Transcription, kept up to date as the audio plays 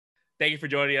Thank you for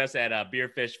joining us at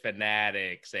Beerfish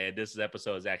Fanatics. And this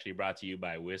episode is actually brought to you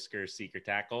by Whisker Seeker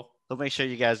Tackle. So make sure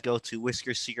you guys go to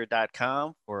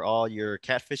whiskerseeker.com for all your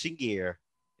catfishing gear.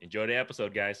 Enjoy the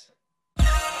episode, guys. All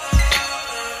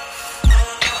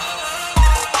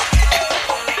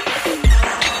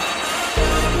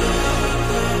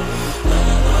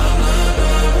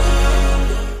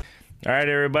right,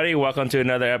 everybody. Welcome to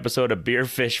another episode of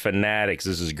Beerfish Fanatics.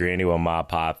 This is Granny with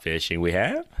MaPop Fishing. We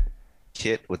have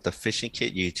Kit with the Fishing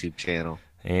Kit YouTube channel.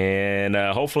 And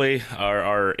hopefully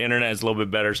our internet is a little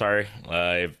bit better. Sorry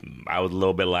if I was a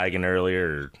little bit lagging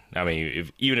earlier. I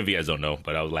mean, even if you guys don't know,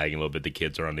 but I was lagging a little bit. The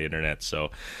kids are on the internet. So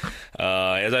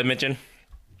as I mentioned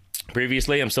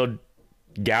previously, I'm still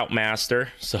gout master.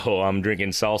 So I'm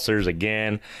drinking seltzers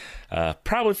again.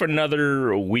 Probably for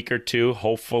another week or two.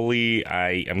 Hopefully,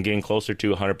 I'm getting closer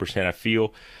to 100%. I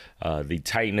feel the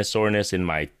tightness, soreness in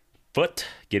my foot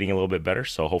getting a little bit better.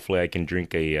 So hopefully, I can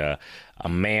drink a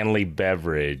manly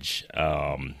beverage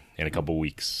in a couple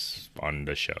weeks on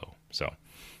the show. So,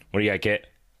 what do you got, Kit?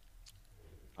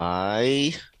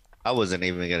 I wasn't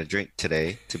even gonna drink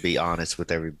today, to be honest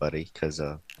with everybody, because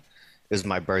it was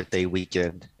my birthday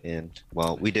weekend, and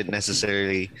well, we didn't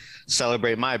necessarily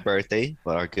celebrate my birthday,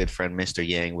 but our good friend Mr.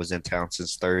 Yang was in town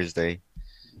since Thursday,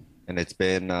 and it's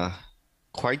been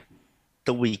quite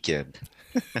the weekend.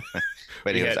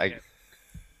 But anyways,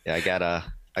 I got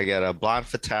a Blonde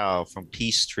Fatale from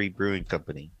Peachtree Brewing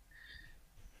Company,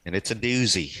 and it's a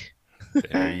doozy.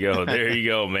 There you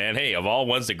go, man. Hey, of all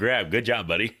ones to grab, good job,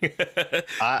 buddy.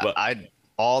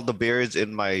 All the beers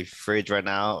in my fridge right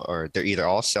now they're either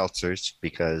all seltzers,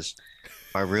 because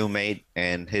my roommate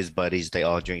and his buddies, they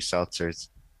all drink seltzers.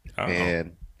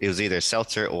 And it was either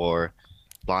seltzer or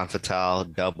Blonde Fatale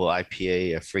double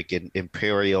IPA, a freaking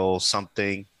Imperial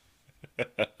something.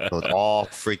 So all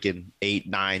freaking 8,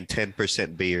 9,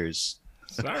 10% beers.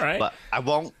 All right. But I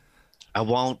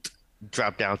won't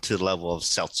drop down to the level of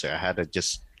seltzer. I had to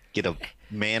just get a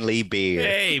manly beer.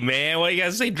 Hey, man, what you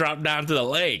gotta say? Drop down to the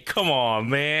lake. Come on,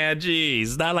 man. Jeez,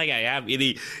 it's not like I have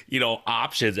any,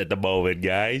 options at the moment,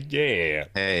 guys. Yeah.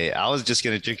 Hey, I was just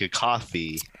gonna drink a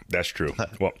coffee. That's true.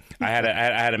 Well, I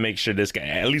had to make sure this guy,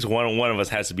 at least one of us,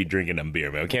 has to be drinking them beer,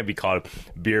 man. We can't be called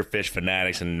Beerfish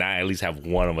Fanatics and not at least have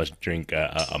one of us drink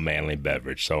a manly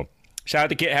beverage. So, shout out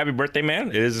to Kit. Happy birthday, man!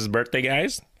 It is his birthday,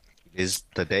 guys. Is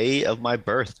the day of my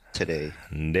birth today.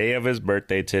 Day of his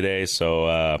birthday today.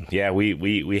 So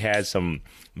we had some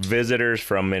visitors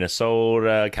from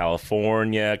Minnesota,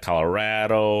 California,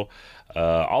 Colorado,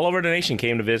 all over the nation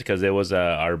came to visit because it was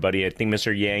our buddy, I think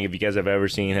Mr. Yang. If you guys have ever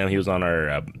seen him, he was on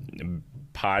our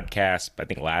podcast, I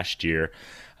think last year.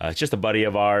 Just a buddy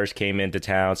of ours came into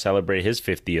town, celebrated his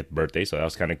 50th birthday, so that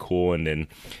was kind of cool. And then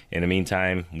in the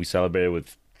meantime, we celebrated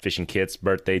with Fishing Kit's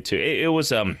birthday too.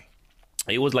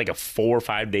 It was like a 4 or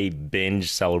 5 day binge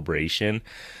celebration.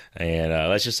 And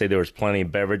let's just say there was plenty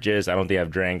of beverages. I don't think I've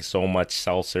drank so much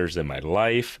seltzers in my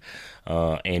life.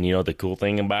 And the cool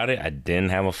thing about it, I didn't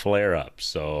have a flare up.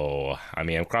 So, I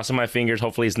mean, I'm crossing my fingers.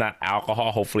 Hopefully it's not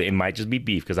alcohol. Hopefully it might just be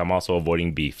beef, because I'm also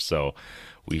avoiding beef. So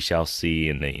we shall see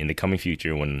in the coming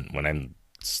future when I'm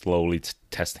slowly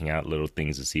testing out little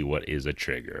things to see what is a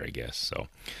trigger, I guess. So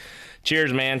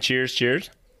cheers, man. Cheers.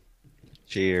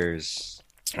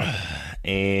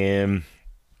 And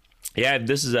yeah,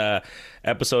 this is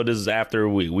after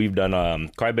we've done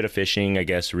quite a bit of fishing, I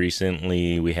guess.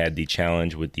 Recently we had the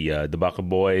challenge with the Bucket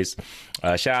Boys.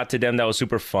 Shout out to them. That was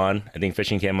super fun. I think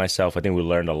Fishing Camp, myself, I think we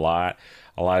learned a lot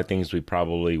of things we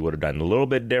probably would have done a little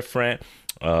bit different.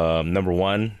 Number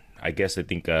one, I guess I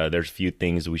think there's a few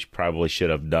things we probably should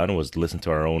have done was listen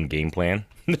to our own game plan.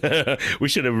 we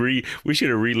should have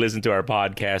re-listened to our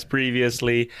podcast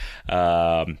previously.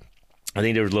 I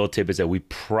think there was little tidbits that we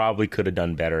probably could have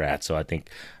done better at. So I think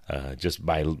just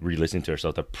by re-listening to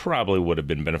ourselves, that probably would have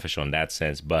been beneficial in that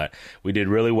sense. But we did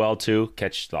really well too.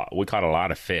 We caught a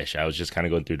lot of fish. I was just kind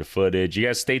of going through the footage. You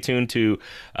guys stay tuned to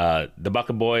the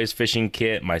Bucket Boys, Fishing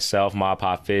Kit, myself,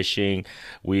 MaPop Fishing.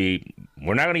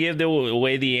 We're not going to give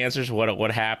away the answers,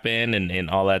 what happened and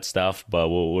all that stuff, but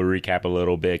we'll recap a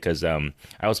little bit because I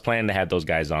was planning to have those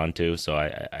guys on too. So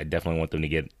I definitely want them to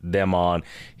get them on,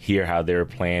 hear how they're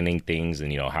planning things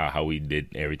and how we did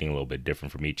everything a little bit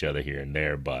different from each other here and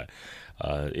there. But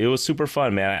it was super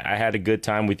fun, man. I had a good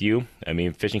time with you. I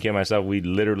mean, Fishing Camp, myself, we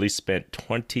literally spent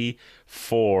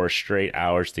 24 straight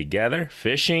hours together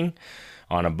fishing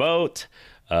on a boat.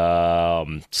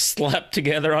 Slept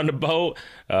together on the boat.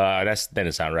 That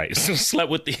didn't sound right. slept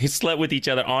with each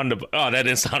other on the. Oh, that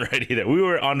didn't sound right either. We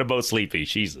were on the boat sleeping.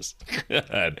 Jesus. We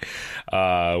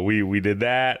did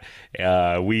that.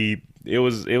 We it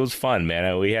was fun,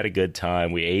 man. We had a good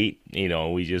time. We ate,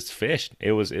 we just fished.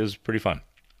 It was pretty fun.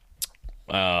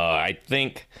 I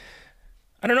think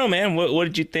I don't know, man. What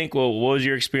did you think? What was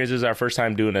your experience? This is our first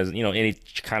time doing any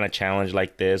kind of challenge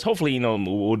like this. Hopefully,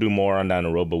 we'll do more on down the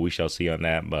road, but we shall see on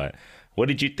that. But what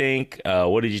did you think?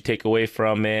 What did you take away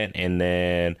from it? And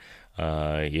then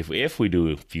if we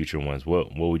do future ones,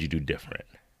 what would you do different,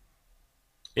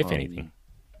 if anything?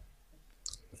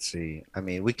 Let's see. I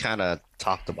mean, we kind of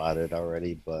talked about it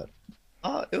already, but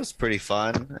it was pretty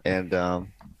fun, and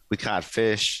we caught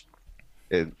fish.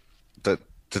 It, the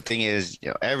the thing is,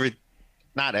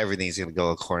 not everything's gonna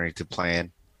go according to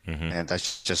plan, and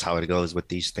that's just how it goes with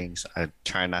these things. I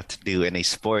try not to do any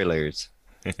spoilers,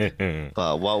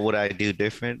 but what would I do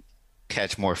different?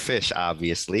 Catch more fish,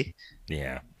 obviously,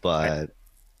 Yeah. but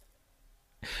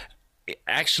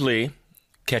Actually,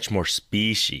 catch more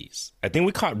species. I think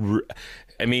we caught.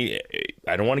 I mean,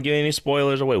 I don't want to give any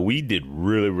spoilers away. We did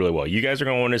really, really well. You guys are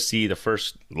gonna want to see the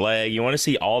first leg. You want to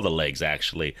see all the legs,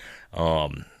 actually.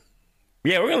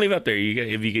 Yeah, we're gonna leave it up there.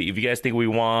 If you guys think we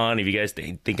won, if you guys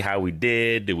think how we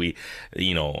did we,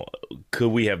 could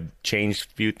we have changed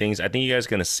a few things? I think you guys are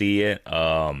gonna see it.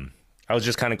 I was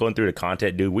just kind of going through the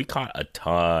content, dude. We caught a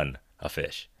ton of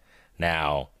fish.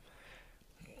 Now,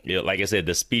 like I said,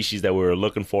 the species that we were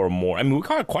looking for more. I mean, we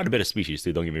caught quite a bit of species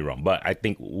too. Don't get me wrong, but I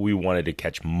think we wanted to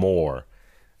catch more.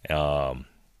 But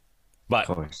of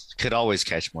course, could always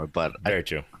catch more. But very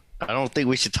true. I don't think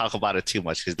we should talk about it too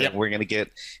much because then we're gonna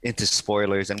get into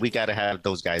spoilers, and we got to have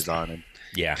those guys on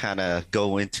and kind of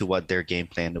go into what their game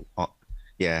plan.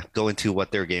 Go into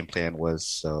what their game plan was.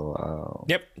 So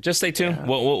yep, just stay tuned. Yeah.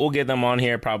 We'll get them on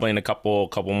here probably in a couple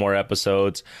more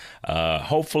episodes.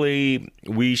 Hopefully,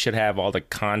 we should have all the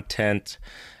content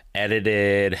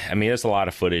edited. I mean, there's a lot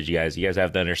of footage, you guys. You guys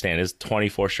have to understand. It's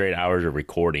 24 straight hours of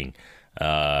recording.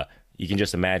 You can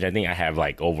just imagine. I think I have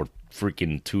like over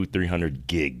freaking 200-300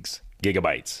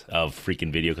 gigabytes of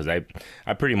freaking video because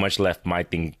I pretty much left my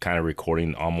thing kind of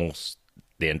recording almost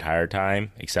the entire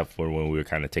time except for when we were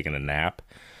kind of taking a nap,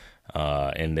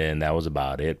 and then that was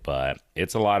about it. But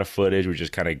it's a lot of footage. We're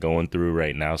just kind of going through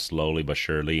right now slowly but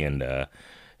surely, and I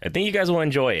think you guys will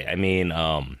enjoy it. I mean,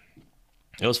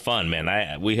 it was fun,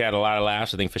 man. We had a lot of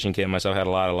laughs. I think Fishing Kid and myself had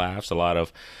a lot of laughs, a lot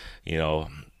of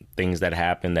things that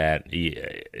happen that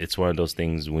it's one of those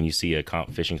things when you see a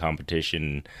fishing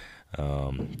competition,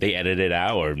 they edit it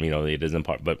out or it doesn't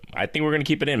part. But I think we're gonna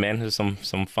keep it in, man. There's some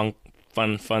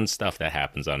fun stuff that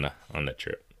happens on that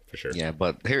trip for sure. Yeah,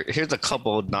 but here's a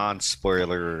couple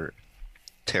non-spoiler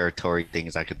territory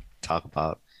things I could talk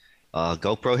about.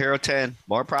 GoPro Hero 10,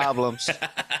 more problems.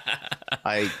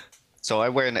 I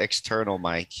wear an external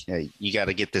mic. You got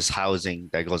to get this housing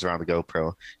that goes around the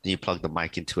GoPro. Then you plug the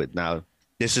mic into it. Now,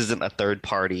 this isn't a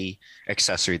third-party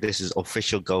accessory. This is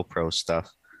official GoPro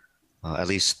stuff, at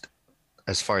least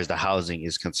as far as the housing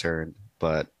is concerned.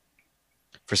 But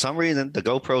for some reason, the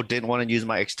GoPro didn't want to use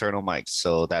my external mic.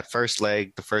 So that first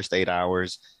leg, the first 8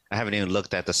 hours, I haven't even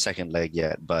looked at the second leg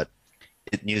yet, but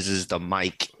it uses the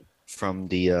mic from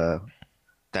the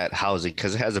that housing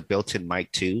because it has a built-in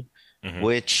mic too,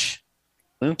 which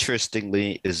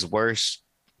interestingly is worse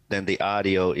than the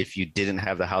audio if you didn't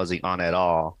have the housing on at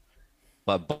all.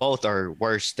 But both are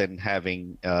worse than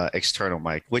having external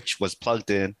mic, which was plugged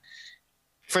in.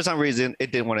 For some reason,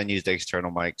 it didn't want to use the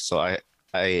external mic, so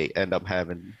I end up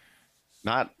having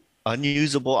not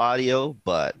unusable audio,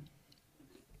 but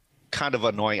kind of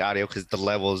annoying audio because the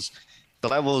levels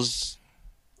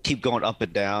keep going up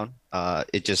and down. I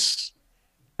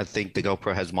think the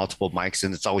GoPro has multiple mics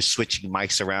and it's always switching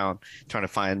mics around, trying to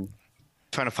find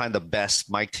the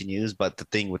best mic to use. But the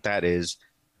thing with that is,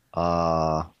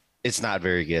 it's not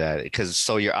very good at it because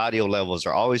your audio levels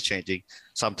are always changing.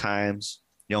 Sometimes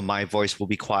my voice will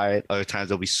be quiet, other times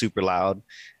it'll be super loud,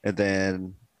 and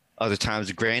then other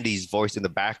times Grandy's voice in the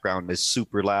background is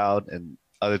super loud, and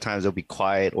other times it'll be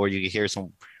quiet, or you can hear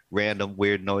some random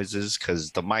weird noises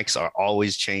because the mics are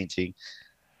always changing.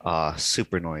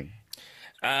 Super annoying.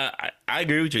 I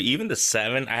agree with you. Even the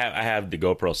 7, I have the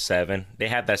GoPro 7. They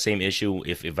have that same issue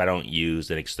if I don't use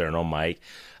an external mic.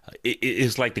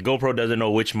 It's like the GoPro doesn't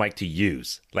know which mic to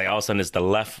use. Like all of a sudden it's the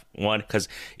left one, because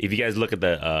if you guys look at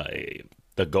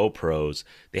the GoPros,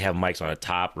 they have mics on the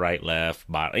top, right,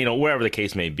 left, bottom, wherever the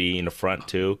case may be, in the front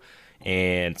too.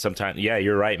 And sometimes, yeah,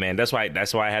 you're right, man. That's why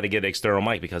I had to get an external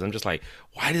mic, because I'm just like,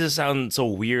 why does it sound so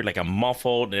weird? Like I'm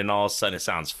muffled, and all of a sudden it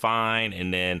sounds fine.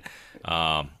 And then,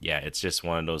 it's just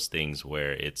one of those things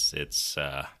where it's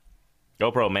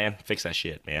GoPro, man, fix that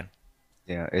shit, man.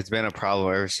 Yeah, it's been a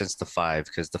problem ever since the 5,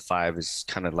 because the 5 is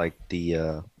kind of like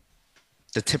the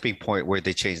the tipping point where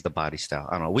they change the body style.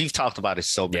 I don't know. We've talked about it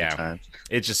so many times.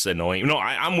 It's just annoying. No,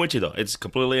 I'm with you though. It's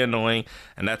completely annoying,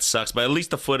 and that sucks. But at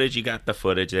least the footage, you got the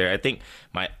footage there. I think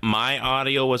my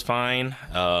audio was fine.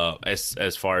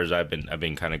 As far as I've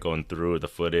been kind of going through the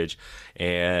footage,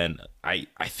 and I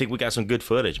think we got some good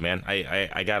footage, man.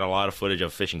 I got a lot of footage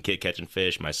of fishing kit catching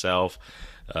fish myself.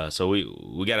 So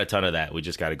we got a ton of that. We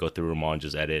just got to go through them all and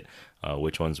just edit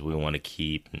which ones we want to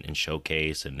keep and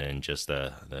showcase, and then just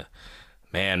the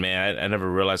man, I never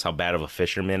realized how bad of a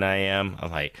fisherman I am.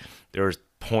 I'm like, there was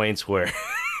points where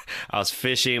I was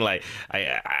fishing, like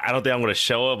I don't think I'm gonna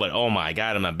show it, but oh my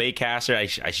god, I'm a bait caster. I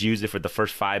used it for the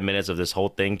first 5 minutes of this whole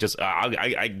thing. Just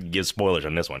I give spoilers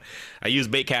on this one. I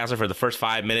used bait caster for the first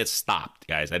 5 minutes. Stopped,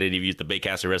 guys. I didn't even use the bait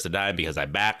caster the rest of the time because I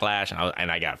backlashed and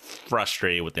I got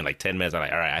frustrated within like 10 minutes. I'm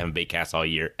like, all right, I haven't bait cast all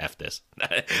year. F this.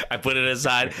 I put it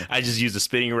aside. I just used the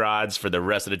spinning rods for the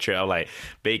rest of the trip. Like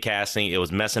bait casting, it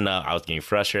was messing up. I was getting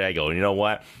frustrated. I go, you know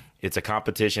what? It's a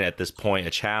competition at this point,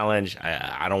 a challenge.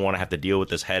 I don't want to have to deal with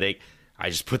this headache. I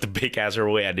just put the bait caster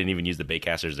away. I didn't even use the bait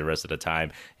casters the rest of the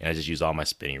time, and I just used all my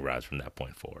spinning rods from that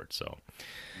point forward. So,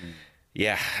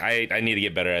 yeah, I need to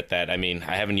get better at that. I mean,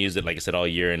 I haven't used it, like I said, all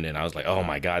year, and then I was like, oh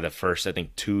my god, the first, I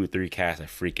think, 2 or 3 casts, I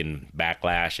freaking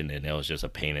backlash, and then it was just a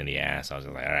pain in the ass. I was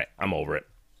like, all right, I'm over it.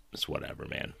 It's whatever,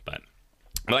 man. But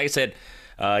like I said,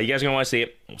 you guys are gonna want to see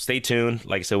it. Stay tuned.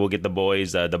 Like I said, we'll get the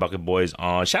boys, the Bucket Boys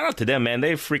on. Shout out to them, man.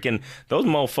 Those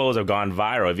mofos have gone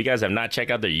viral. If you guys have not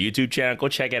checked out their YouTube channel, go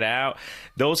check it out.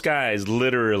 Those guys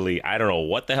literally, I don't know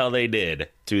what the hell they did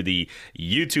to the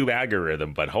YouTube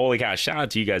algorithm, but holy cow, shout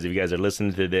out to you guys if you guys are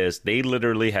listening to this. They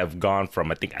literally have gone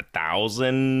from, I think,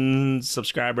 1,000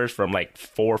 subscribers from like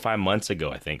 4 or 5 months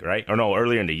ago, I think, right? Or no,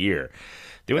 earlier in the year.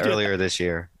 They went earlier this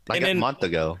year. Like a month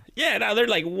ago. Yeah, now they're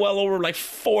like well over like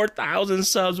 4,000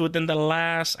 subs within the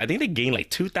last. I think they gained like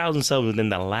 2,000 subs within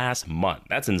the last month.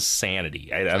 That's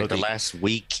insanity. I don't think last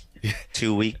week,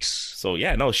 2 weeks. So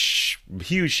yeah, no,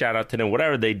 huge shout out to them.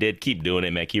 Whatever they did, keep doing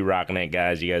it, man. Keep rocking it,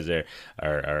 guys. You guys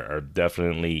are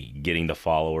definitely getting the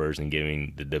followers and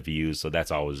giving the views. So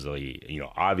that's always really,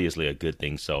 obviously a good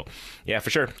thing. So yeah, for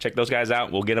sure, check those guys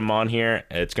out. We'll get them on here.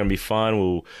 It's gonna be fun.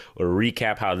 We'll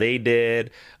recap how they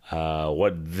did.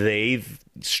 What they've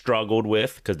struggled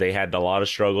with, because they had a lot of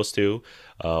struggles too.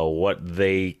 What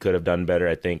they could have done better,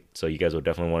 I think. So you guys will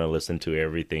definitely want to listen to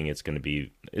everything.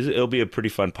 It'll be a pretty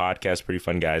fun podcast, pretty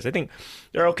fun guys. I think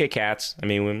they're okay cats. I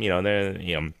mean,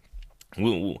 they're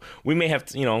we may have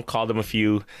to, call them a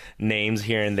few names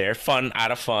here and there. Fun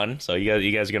out of fun. So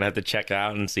you guys are gonna have to check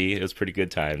out and see. It was pretty good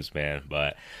times, man.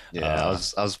 But yeah,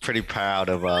 I was pretty proud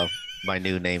of my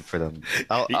new name for them.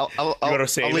 I'll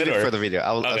leave it for the video.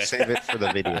 I'll save it for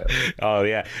the video. Oh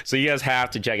yeah, so you guys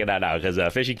have to check it out now, because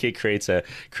Fishing Kid creates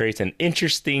an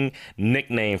interesting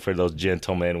nickname for those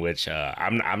gentlemen, which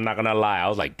I'm not gonna lie, I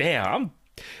was like, damn,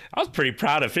 I was pretty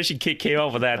proud of Fishing Kid came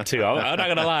up with that too. I'm not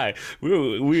gonna lie.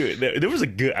 There was a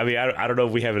good. I mean, I don't know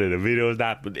if we have it in the video or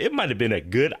not, but it might have been a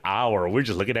good hour. We're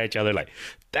just looking at each other like,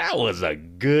 that was a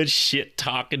good shit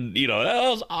talking. That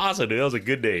was awesome, dude. That was a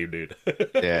good name, dude.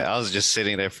 Yeah, I was just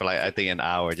sitting there for like, I think, an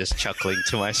hour, just chuckling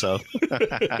to myself.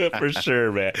 For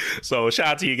sure, man. So shout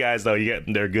out to you guys though.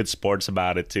 They're good sports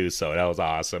about it too. So that was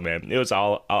awesome, man. It was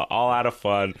all out of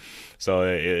fun. So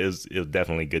it was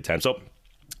definitely a good time. So,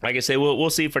 like I say,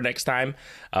 we'll see for next time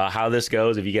how this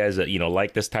goes. If you guys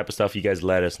like this type of stuff, you guys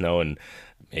let us know, and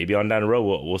maybe on down the road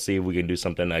we'll see if we can do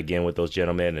something again with those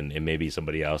gentlemen, and maybe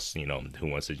somebody else who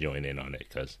wants to join in on it,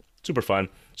 because super fun,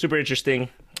 super interesting,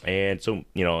 and so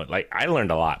like I learned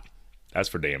a lot. That's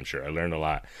for damn sure. I learned a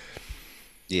lot.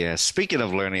 Yeah. Speaking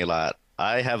of learning a lot,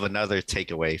 I have another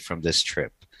takeaway from this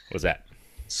trip. What's that?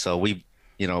 So we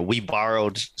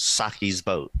borrowed Saki's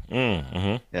boat.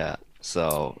 Mm-hmm. Yeah.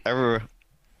 So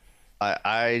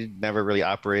I never really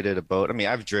operated a boat. I mean,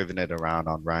 I've driven it around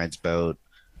on Ryan's boat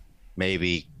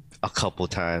maybe a couple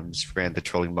times, ran the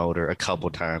trolling motor a couple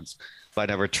times, but I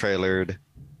never trailered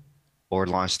or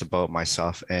launched a boat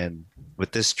myself. And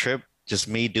with this trip, just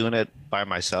me doing it by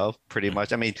myself, pretty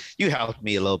much. I mean, you helped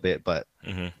me a little bit, but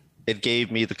it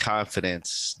gave me the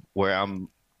confidence where I'm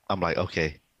like,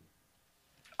 okay,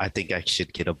 I think I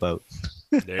should get a boat.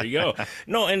 There you go.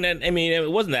 No, and then, I mean,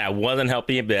 it wasn't that I wasn't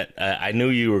helping you, but I knew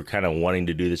you were kind of wanting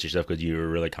to do this yourself, because you were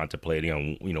really contemplating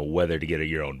on, whether to get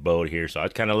your own boat here. So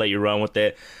I'd kind of let you run with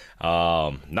it.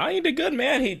 No, you did good,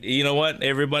 man. You know what,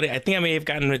 everybody? I think I may have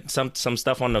gotten some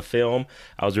stuff on the film.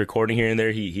 I was recording here and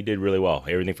there. He did really well.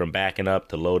 Everything from backing up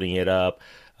to loading it up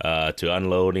to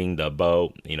unloading the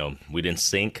boat. We didn't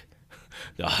sink.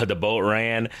 the boat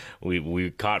ran.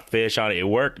 We caught fish on it. It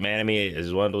worked, man. I mean,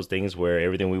 it's one of those things where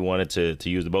everything we wanted to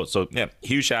use the boat. So yeah,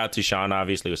 huge shout out to Sean,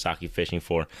 obviously, with Saki Fishing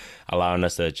for allowing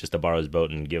us to borrow his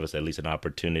boat and give us at least an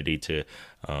opportunity to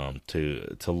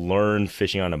learn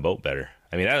fishing on a boat better.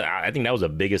 I mean, I think that was the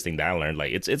biggest thing that I learned.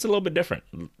 Like, it's a little bit different.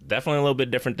 Definitely a little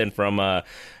bit different than from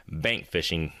bank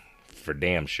fishing, for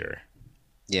damn sure.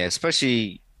 Yeah,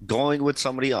 especially going with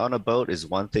somebody on a boat is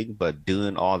one thing, but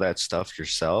doing all that stuff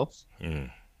yourself,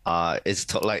 like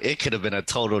it could have been a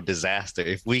total disaster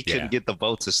if we Yeah. couldn't get the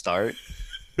boat to start.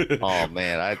 Oh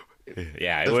man,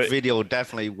 Yeah, the video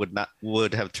definitely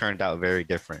would have turned out very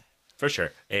different. for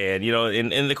sure. And, you know,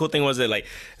 and the cool thing was that, like,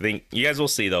 I think you guys will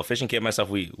see, though, Fishing Kid and myself,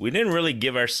 we didn't really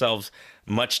give ourselves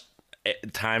much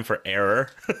time for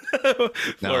error.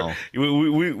 No.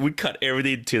 We cut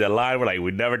everything to the line. We're like,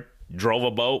 we never drove a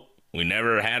boat. We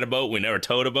never had a boat. We never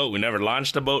towed a boat. We never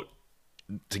launched a boat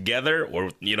together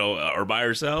or, you know, or by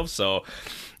ourselves. So,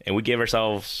 and we gave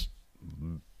ourselves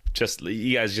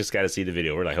you guys just got to see the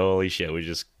video. We're like, holy shit. We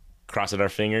just crossing our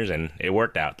fingers, and it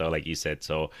worked out, though, like you said.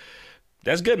 So,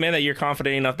 that's good, man, that you're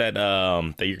confident enough that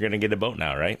that you're gonna get a boat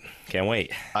now, right? Can't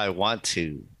wait. I want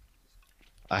to.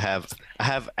 I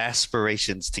have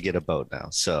aspirations to get a boat now.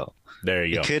 So There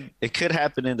you go. it could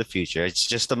happen in the future. It's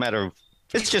just a matter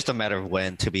of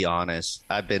when, to be honest.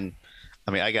 I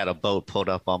got a boat pulled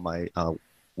up on my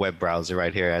web browser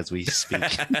right here as we speak.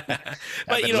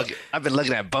 But you know, I've been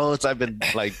looking at boats. I've been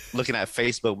like looking at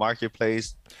Facebook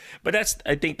Marketplace. but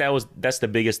I think that's the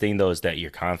biggest thing, though, is that your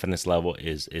confidence level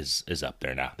is up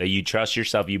there now. That you trust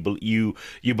yourself. You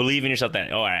believe in yourself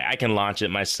that, I can launch it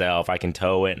myself. I can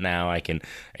tow it now. I can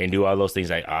do all those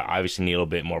things. I obviously need a little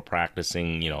bit more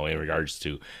practicing, you know, in regards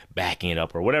to backing it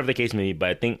up or whatever the case may be. But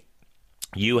I think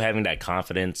you having that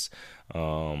confidence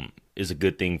is a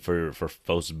good thing for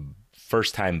those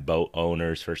first-time boat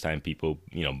owners, first-time people,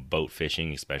 you know, boat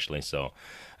fishing especially. So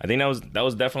I think that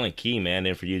was definitely key, man,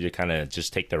 and for you to kind of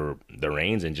just take the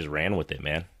reins and just ran with it,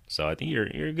 man. So I think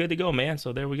you're good to go, man.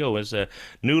 So there we go. It's a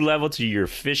new level to your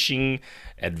fishing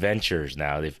adventures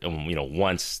now. You know,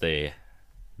 once the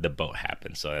boat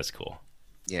happens. So that's cool.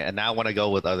 Yeah, and now I want to go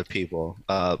with other people.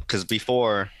 Because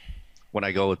before, when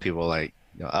I go with people, like,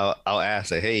 you know, I'll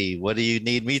ask, like, hey, what do you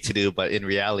need me to do? But in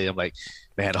reality, I'm like,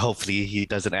 man, hopefully he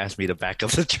doesn't ask me to back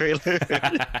up the trailer.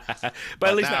 But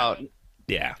at least now,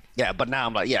 yeah. yeah. But now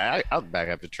I'm like, yeah, I'll back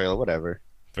up the trailer, whatever.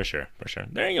 For sure.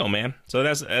 There you go, man. So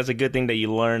that's a good thing that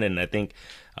you learn, and I think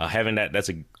having that's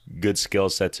a good skill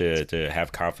set to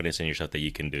have confidence in yourself that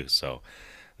you can do. So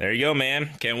there you go, man.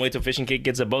 Can't wait till Fishing Kid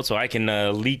gets a boat so I can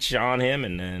leech on him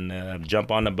and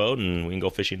jump on the boat and we can go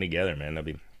fishing together, man.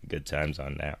 That'll be good times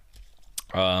on that.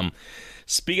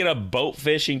 Speaking of boat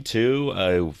fishing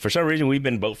too, for some reason we've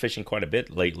been boat fishing quite a bit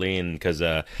lately, and because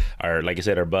like I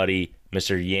said, our buddy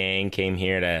Mr. Yang came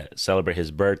here to celebrate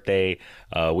his birthday.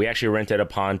 We actually rented a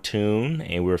pontoon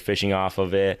and we were fishing off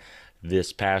of it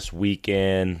this past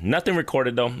weekend. Nothing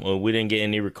recorded though. We didn't get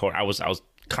any record. I was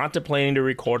contemplating to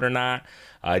record or not.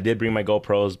 I did bring my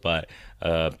GoPros, but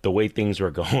the way things were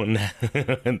going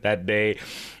that day,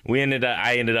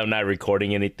 I ended up not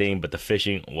recording anything. But the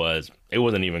fishing it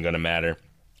wasn't even going to matter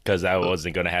because I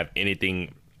wasn't going to have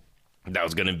anything that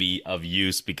was going to be of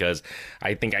use, because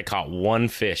I think I caught one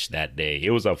fish that day.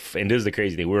 And this is the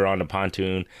crazy thing. We were on the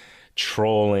pontoon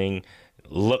trolling,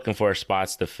 looking for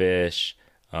spots to fish.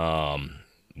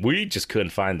 We just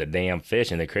couldn't find the damn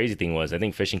fish. And the crazy thing was, I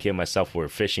think Fishing Kid and myself were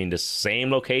fishing the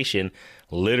same location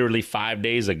literally 5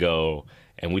 days ago,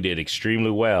 and we did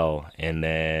extremely well. And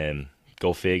then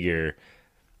go figure,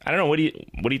 I don't know, what do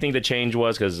you think the change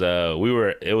was? Because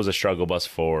it was a struggle bus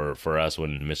for us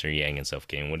when Mr. Yang and stuff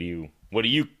came. What do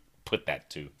you put that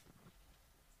to?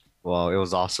 Well, it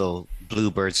was also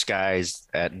bluebird skies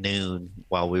at noon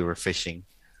while we were fishing.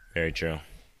 Very true.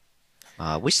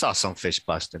 We saw some fish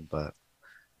busting, but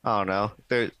I don't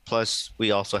know. Plus, we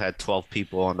also had 12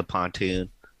 people on the pontoon.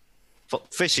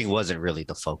 Fishing wasn't really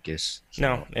the focus.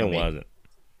 No, it wasn't.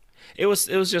 It was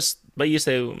just, but you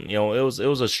say, you know, it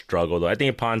was a struggle though. I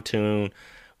think pontoon,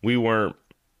 we weren't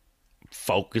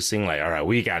focusing like, all right,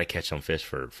 we got to catch some fish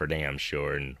for damn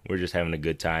sure, and we're just having a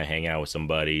good time, hanging out with some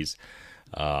buddies.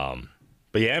 But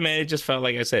yeah, man, it just felt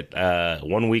like I said,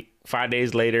 1 week, 5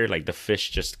 days later, like the fish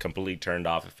just completely turned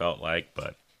off. It felt like,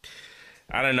 but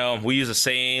I don't know. We use the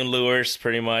same lures,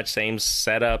 pretty much, same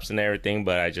setups and everything,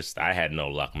 but I had no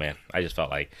luck, man. I just felt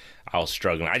like I was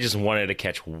struggling. I just wanted to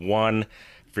catch one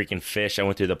freaking fish. I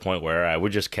went to the point where we're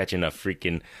just catching a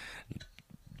freaking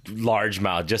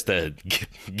largemouth just to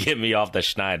get me off the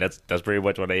schneid. That's pretty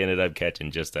much what I ended up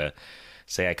catching, just a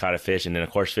say I caught a fish, and then of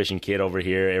course Fishing Kid over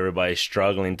here, everybody's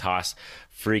struggling, toss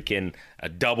freaking a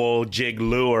double jig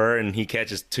lure, and he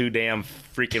catches 2 damn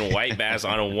freaking white bass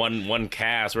on a one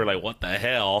cast. We're like, what the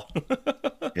hell?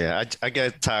 Yeah, I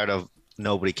get tired of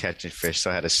nobody catching fish, so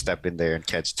I had to step in there and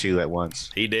catch 2 at once.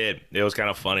 He did. It was kind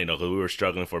of funny though, because we were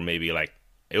struggling for maybe like,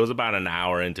 it was about an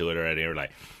hour into it already. We're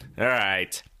like, all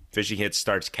right, Fishing Kid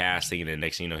starts casting, and then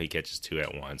next thing you know, he catches 2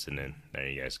 at once, and then there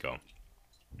you guys go.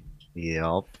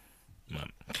 Yep.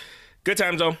 Good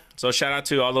times though. So shout out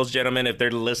to all those gentlemen if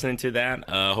they're listening to that.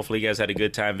 Hopefully you guys had a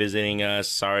good time visiting us.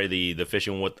 Sorry the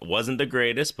fishing wasn't the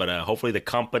greatest, but hopefully the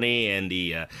company and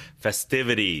the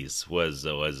festivities was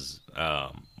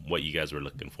what you guys were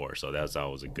looking for. So that was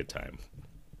always a good time.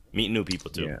 Meet new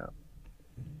people too.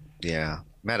 Yeah.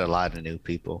 Met a lot of new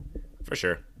people. For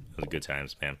sure. It was good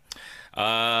times, man.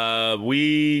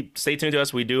 We stay tuned to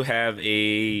us. We do have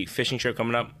a fishing trip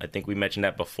coming up. I think we mentioned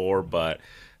that before, but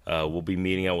we'll be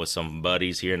meeting up with some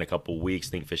buddies here in a couple weeks.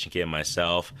 I think Fishing Kid and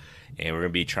myself, and we're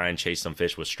gonna be trying to chase some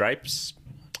fish with stripes,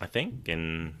 I think,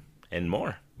 and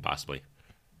more possibly.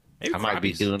 Maybe I might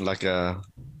be doing a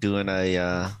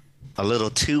little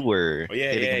tour,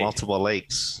 hitting multiple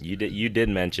lakes. You did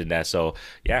mention that, so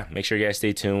yeah, make sure you guys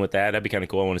stay tuned with that. That'd be kind of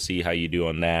cool. I want to see how you do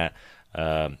on that.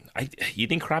 You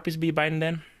think crappies be biting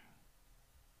then?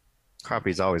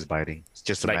 Crappie's always biting. It's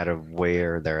just a matter of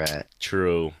where they're at.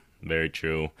 True. Very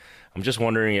true. I'm just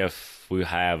wondering if we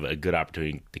have a good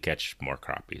opportunity to catch more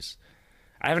crappies.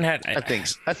 I haven't had. I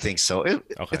think so.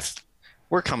 Okay.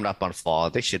 We're coming up on fall.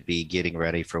 They should be getting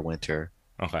ready for winter.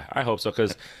 Okay, I hope so,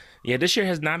 because this year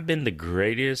has not been the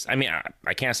greatest. I mean,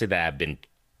 I can't say that I've been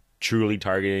truly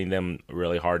targeting them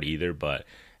really hard either, but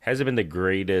hasn't been the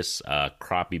greatest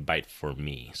crappie bite for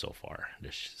me so far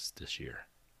this year.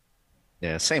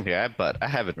 Yeah, same here. But I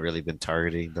haven't really been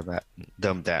targeting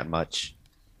them that much.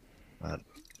 I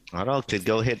don't know. Could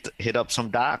go hit up some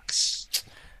docks.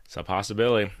 It's a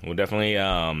possibility. We'll definitely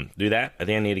do that. I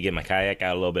think I need to get my kayak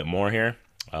out a little bit more here.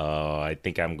 I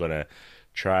think I'm gonna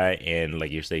try and, like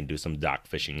you're saying, do some dock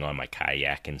fishing on my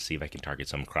kayak and see if I can target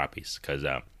some crappies. Because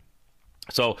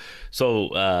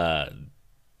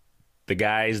the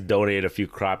guys donated a few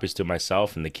crappies to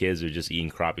myself, and the kids are just eating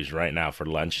crappies right now for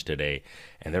lunch today.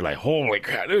 And they're like, holy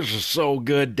crap, this is so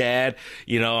good, Dad.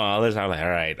 All this. I'm like, all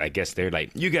right, I guess they're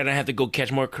like, you're going to have to go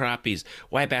catch more crappies.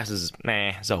 White bass is,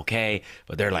 it's okay.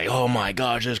 But they're like, oh my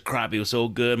gosh, this crappie was so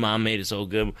good. Mom made it so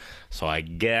good. So I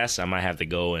guess I might have to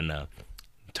go and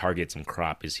target some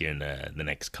crappies here in the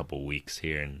next couple weeks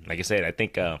here. And like I said, I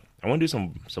think I want to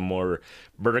do some more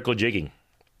vertical jigging.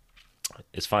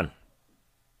 It's fun.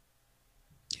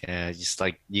 Yeah, just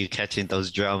like you catching those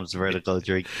drums, vertical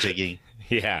jigging.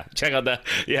 Yeah, check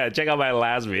out my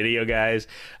last video, guys.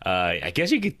 I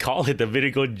guess you could call it the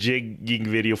vertical jigging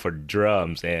video for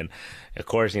drums. And of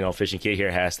course, Fishing Kid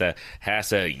here has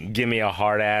to give me a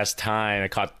hard ass time. I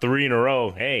caught 3 in a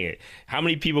row. Hey, how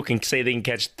many people can say they can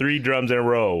catch 3 drums in a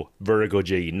row vertical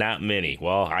jigging? Not many.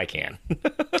 Well, I can.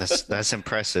 That's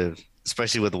impressive.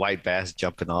 Especially with white bass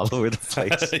jumping all over the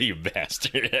place. You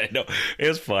bastard. I know. It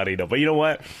was funny though. But you know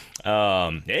what?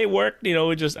 It worked.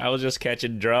 I was just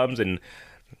catching drums and,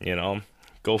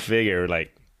 go figure,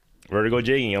 like vertical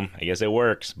jigging them. I guess it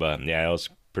works. But yeah, it was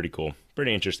pretty cool.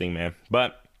 Pretty interesting, man.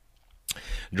 But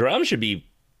drums should be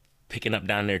picking up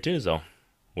down there too, so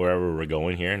wherever we're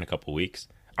going here in a couple weeks.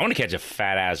 I want to catch a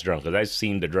fat ass drum because I've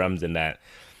seen the drums in that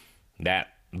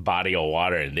body of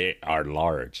water, and they are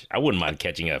large. I wouldn't mind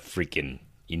catching a freaking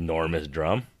enormous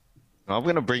drum. I'm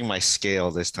gonna bring my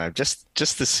scale this time just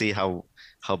to see how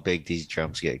big these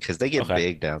drums get, because they get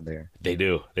big down there. They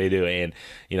do. And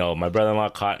my brother-in-law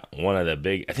caught one of the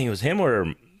big. I think it was him or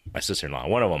my sister-in-law.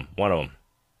 One of them.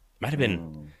 Might have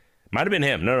been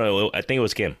him. No, I think it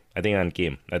was Kim. I think on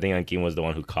Kim was the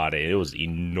one who caught it. It was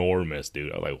enormous,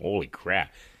 dude. I was like, holy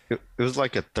crap. It was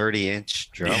like a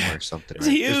 30-inch drum or something. It's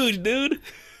huge, dude.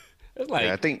 It's like,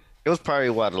 I think it was probably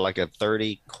like a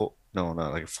 30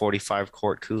 like a 45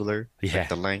 quart cooler. Yeah, like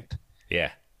the length.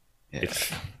 Yeah.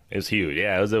 It's huge.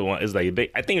 Yeah, it was the one. It was like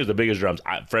big. I think it was the biggest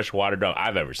freshwater drum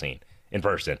I've ever seen in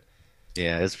person.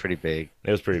 Yeah, it's pretty big.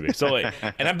 It was pretty big. So,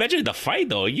 and I bet you the fight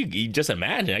though, you just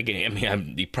imagine.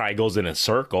 He probably goes in a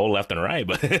circle left and right,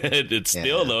 but it's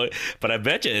still though. But I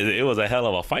bet you it was a hell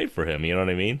of a fight for him. You know what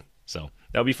I mean? So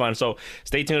that'll be fun. So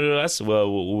stay tuned to us.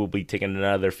 We'll be taking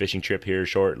another fishing trip here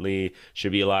shortly.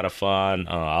 Should be a lot of fun.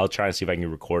 I'll try and see if I can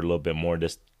record a little bit more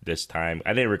this time.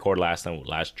 I didn't record last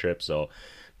trip, so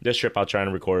this trip I'll try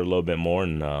and record a little bit more,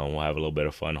 and we'll have a little bit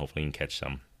of fun. Hopefully, you can catch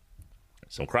some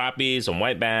crappies, some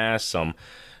white bass, some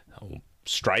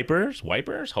stripers,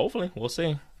 wipers. Hopefully, we'll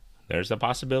see. There's a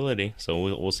possibility. So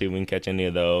we'll see if we can catch any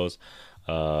of those.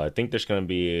 I think there's going to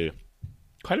be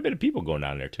quite a bit of people going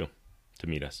down there too to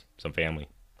meet us, some family.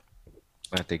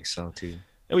 I think so too.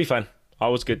 It'll be fun.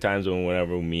 Always good times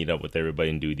whenever we meet up with everybody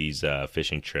and do these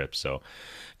fishing trips. So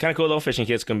kind of cool little fishing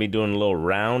kid's gonna be doing a little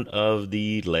round of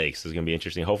the lakes. It's gonna be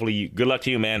interesting. Hopefully, good luck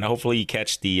to you, man. Hopefully you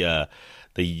catch the I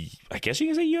guess you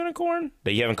can say unicorn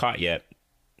that you haven't caught yet.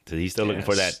 So he's still looking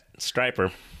for that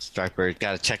striper. Striper,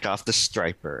 gotta check off the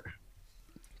striper.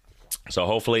 So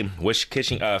hopefully, wish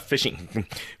fishing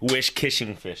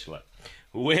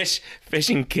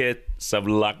kit some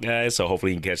luck, guys. So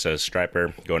hopefully you can catch a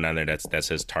striper going down there. That's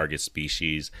his target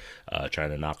species.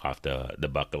 Trying to knock off the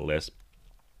bucket list,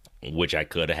 which I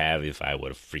could have if I would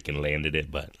have freaking landed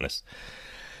it. But let's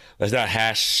not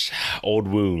hash old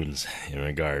wounds in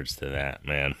regards to that,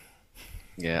 man.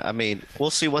 Yeah, I mean, we'll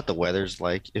see what the weather's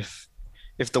like. If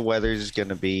the weather's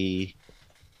gonna be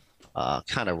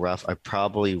kind of rough, I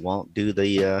probably won't do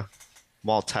the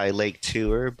multi-lake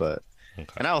tour, but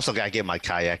Okay. and I also gotta get my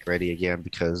kayak ready again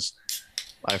because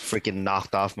I freaking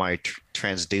knocked off my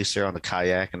transducer on the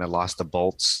kayak and I lost the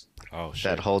bolts Oh shit.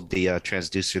 that hold the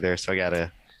transducer there. So I gotta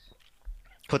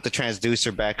put the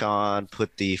transducer back on,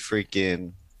 put the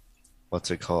freaking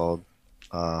what's it called,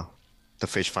 the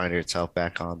fish finder itself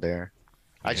back on there.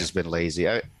 I just been lazy.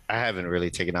 I haven't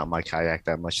really taken out my kayak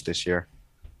that much this year.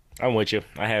 I'm with you.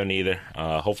 I haven't either.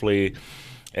 Hopefully,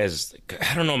 as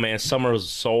I don't know, man. Summer was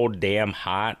so damn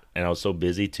hot, and I was so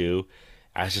busy too.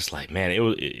 I was just like, man,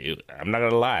 I'm not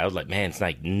gonna lie. I was like, man, it's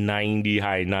like 90,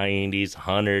 high 90s,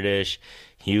 100-ish,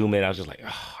 humid. I was just like,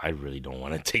 oh, I really don't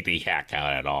want to take the yak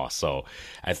out at all. So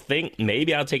I think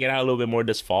maybe I'll take it out a little bit more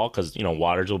this fall because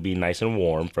waters will be nice and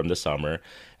warm from the summer.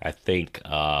 I think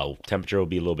temperature will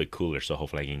be a little bit cooler, so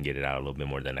hopefully I can get it out a little bit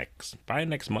more probably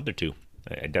next month or two.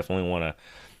 I definitely want to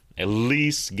at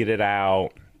least get it out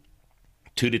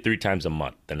 2 to 3 times a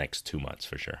month the next 2 months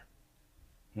for sure.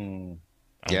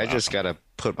 Yeah, I just gotta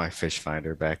put my fish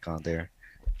finder back on there.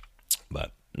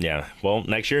 But yeah, well,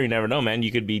 next year you never know, man.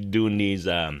 You could be doing these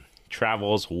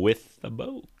travels with the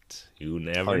boat. You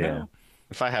never know.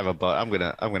 If I have a boat, I'm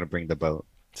gonna bring the boat.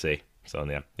 See, so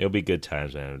yeah, it'll be good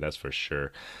times, man. That's for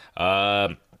sure.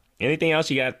 Anything else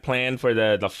you got planned for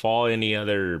the fall? Any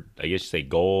other, I guess you say,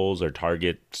 goals or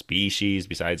target species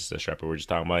besides the striper we're just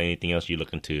talking about? Anything else you're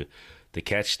looking to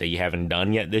catch that you haven't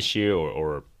done yet this year,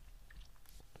 or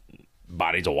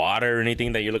bodies of water or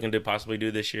anything that you're looking to possibly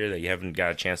do this year that you haven't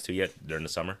got a chance to yet during the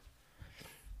summer?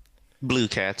 Blue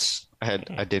cats. I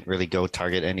didn't really go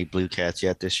target any blue cats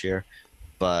yet this year,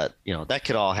 but that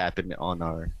could all happen on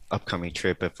our upcoming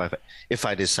trip if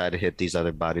I decide to hit these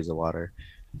other bodies of water.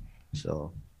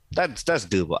 So that's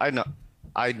doable.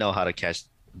 I know how to catch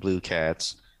blue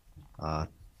cats.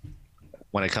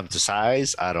 When it comes to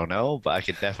size, I don't know, but I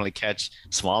could definitely catch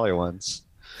smaller ones.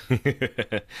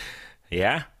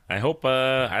 Yeah, I hope.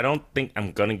 I don't think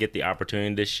I'm gonna get the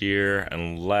opportunity this year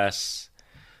unless.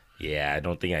 Yeah, I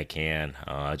don't think I can.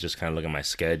 Just kind of look at my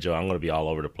schedule. I'm gonna be all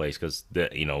over the place because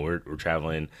we're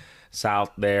traveling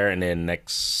south there, and then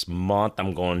next month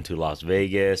I'm going to Las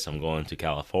Vegas. I'm going to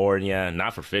California,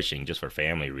 not for fishing, just for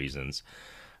family reasons.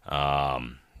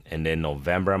 And then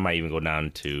November I might even go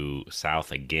down to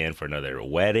south again for another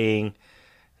wedding.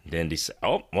 Then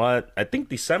I think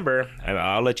December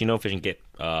I'll let you know if I can get.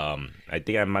 I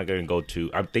think I'm going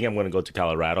to go to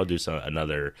Colorado, do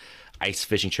another ice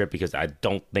fishing trip because I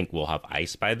don't think we'll have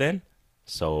ice by then.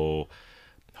 So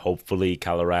hopefully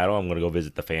Colorado, I'm going to go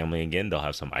visit the family again. They'll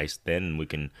have some ice then,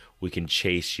 and we can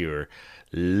chase your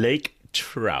lake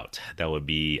trout. That would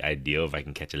be ideal if I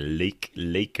can catch a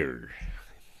laker.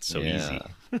 So easy.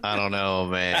 I don't know,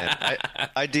 man.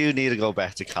 I do need to go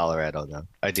back to Colorado though.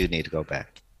 I do need to go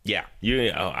back. Yeah,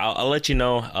 I'll let you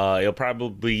know. It'll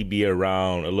probably be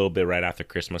around a little bit right after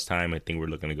Christmas time. I think we're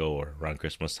looking to go around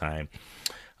Christmas time.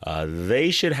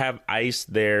 They should have ice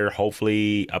there,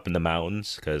 hopefully up in the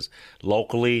mountains, because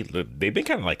locally they've been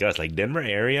kind of like us, like Denver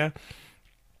area.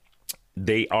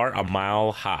 They are a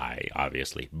mile high,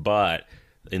 obviously, but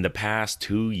in the past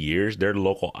 2 years, their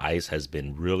local ice has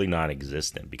been really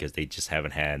non-existent because they just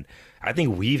haven't had. I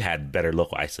think we've had better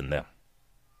local ice than them.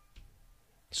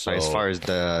 So as far as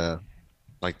the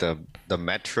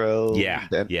metro,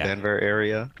 Denver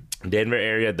area. Denver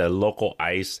area, the local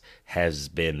ice has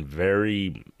been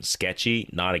very sketchy,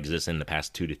 non-existent in the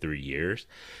past 2 to 3 years.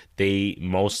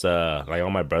 Like all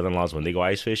my brother-in-laws, when they go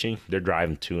ice fishing, they're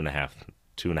driving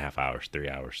 2.5 hours, 3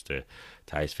 hours to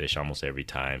ice fish almost every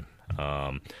time.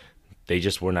 They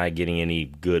just were not getting any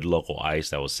good local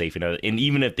ice that was safe enough. And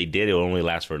even if they did, it would only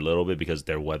last for a little bit because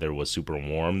their weather was super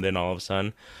warm then all of a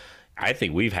sudden. I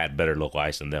think we've had better local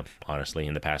ice than them, honestly,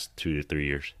 in the past 2 to 3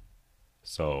 years.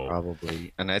 So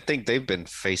Probably. And I think they've been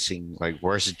facing like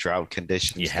worse drought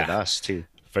conditions than yeah, us too.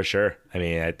 for sure. I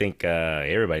mean, I think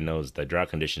everybody knows the drought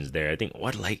conditions there. I think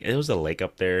what lake? It was a lake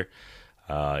up there.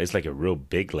 It's like a real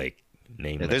big lake Yeah,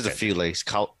 named like there's a that. few lakes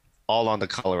all on the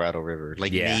Colorado River,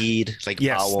 like Yeah. Mead, like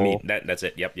Yes, me. Powell. That's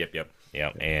it. Yep, yep, yep.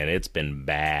 Yeah, and it's been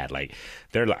bad. Like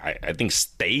they're like, I think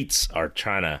states are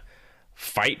trying to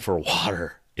fight for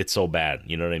water. It's so bad.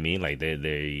 You know what I mean? Like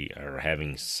they are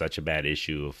having such a bad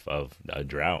issue of a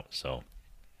drought. So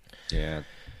Yeah.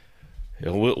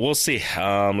 we'll see.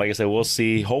 Like I said, we'll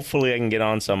see. Hopefully, I can get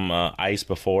on some ice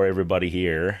before everybody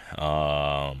here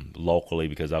locally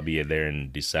because I'll be there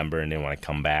in December, and then when I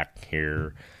come back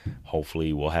here,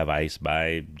 hopefully we'll have ice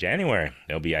by January.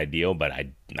 That'll be ideal. But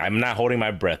I'm not holding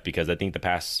my breath because I think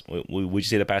we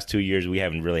say the past 2 years we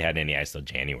haven't really had any ice till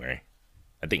January.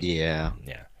 I think. Yeah.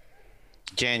 Yeah.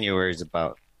 January is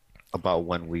about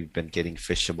when we've been getting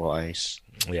fishable ice.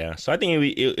 Yeah. So I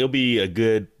think it'll be a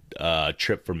good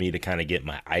trip for me to kind of get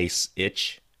my ice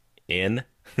itch in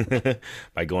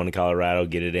by going to Colorado,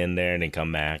 get it in there, and then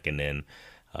come back. And then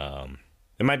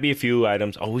there might be a few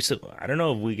items. Oh, I don't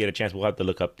know if we get a chance. We'll have to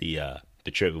look up the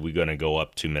trip. We're going to go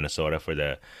up to Minnesota for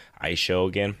the ice show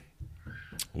again.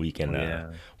 We can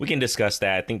Yeah. we can discuss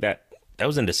that. I think that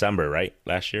was in December, right?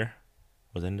 Last year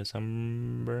was it in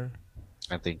December.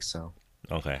 I think so.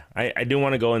 Okay. I do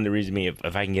want to go, and the reason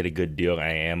if I can get a good deal, I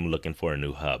am looking for a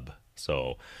new hub.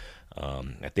 So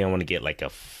I think I want to get like a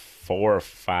 4 or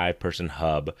 5 person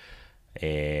hub,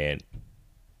 and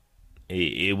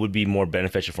it would be more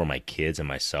beneficial for my kids and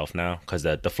myself now because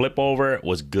the flip over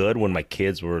was good when my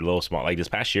kids were a little small. Like this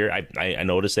past year, I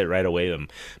noticed it right away.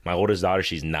 My oldest daughter,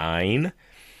 she's 9.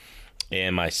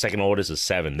 And my second oldest is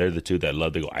 7. They're the two that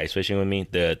love to go ice fishing with me.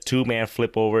 The 2-man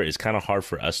flip over is kind of hard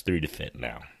for us 3 to fit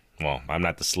now. Well, I'm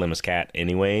not the slimmest cat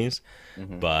anyways,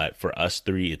 but for us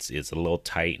 3, it's a little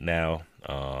tight now.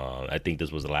 I think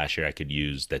this was the last year I could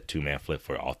use that 2-man flip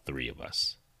for all 3 of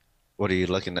us. What are you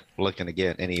looking to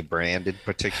get? Any brand in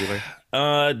particular?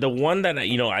 The one that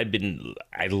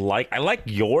I like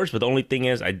yours, but the only thing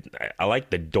is I like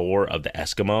the door of the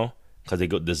Eskimo because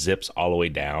the zips all the way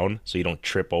down, so you don't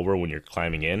trip over when you're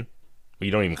climbing in.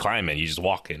 You don't even climb in; you just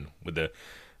walk in with the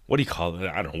what do you call it?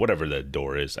 I don't know, whatever the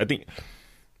door is. I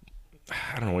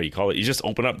don't know what you call it. You just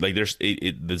open up like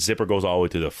the zipper goes all the way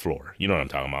to the floor. You know what I'm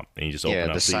talking about, and you just open Yeah,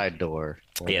 up. the side door.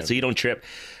 Yeah, so you don't trip.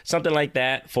 Something like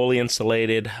that, fully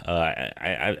insulated.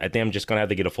 I think I'm just gonna have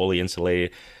to get a fully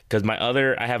insulated because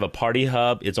I have a party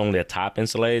hub. It's only a top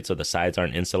insulated, so the sides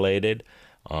aren't insulated.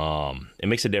 It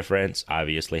makes a difference,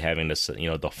 obviously, having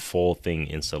the full thing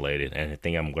insulated, and I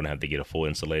think I'm gonna have to get a full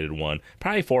insulated one,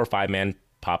 probably 4 or 5 man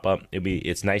pop up.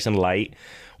 It's nice and light,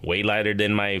 way lighter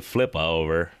than my flip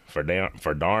over for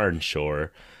darn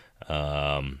sure.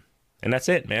 And that's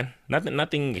it, man.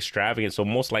 Nothing extravagant. So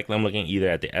most likely I'm looking either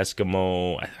at the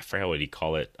Eskimo. I forgot what you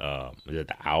call it. Is it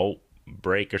the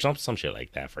Outbreak or some shit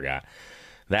like that? I forgot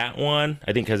that one.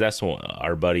 I think because that's what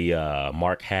our buddy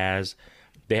Mark has.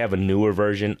 They have a newer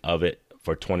version of it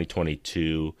for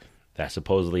 2022 that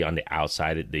supposedly on the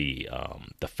outside of the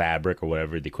fabric or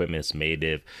whatever the equipment is made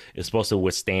of is supposed to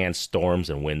withstand storms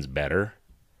and winds better.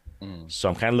 So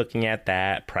I'm kind of looking at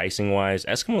that pricing wise.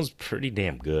 Eskimo's pretty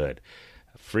damn good.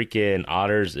 Freaking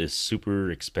Otters is super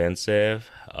expensive.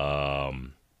 But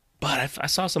I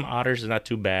saw some Otters is not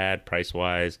too bad price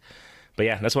wise. But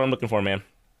yeah, that's what I'm looking for, man.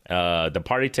 The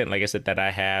party tent, like I said, that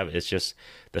I have, it's just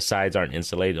the sides aren't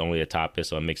insulated, only the top is,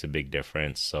 so it makes a big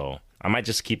difference. So I might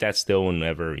just keep that still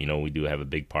whenever we do have a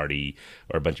big party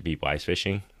or a bunch of people ice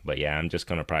fishing. But yeah, I'm just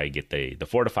gonna probably get the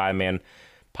 4 to 5 man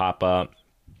pop up.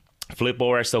 Flip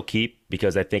over I still keep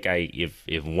because I think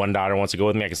if one daughter wants to go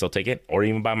with me, I can still take it, or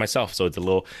even by myself. So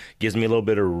gives me a little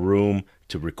bit of room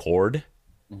to record.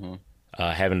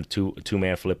 Having a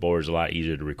two-man flip over is a lot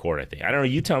easier to record, I think. I don't know.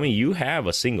 You tell me. You have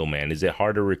a single man. Is it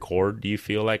hard to record? Do you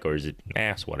feel like, or is it?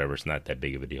 It's whatever. It's not that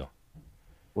big of a deal.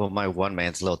 Well, my one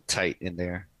man's a little tight in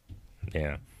there.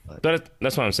 Yeah, but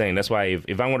that's what I'm saying. That's why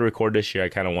if I want to record this year, I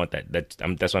kind of want that.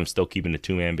 That's why I'm still keeping the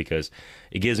 2-man because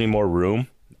it gives me more room.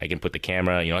 I can put the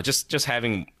camera, just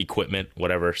having equipment,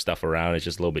 whatever stuff around. It's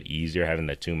just a little bit easier having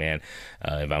that 2-man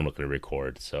if I'm looking to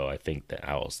record. So I think that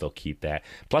I will still keep that.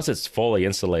 Plus, it's fully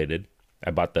insulated.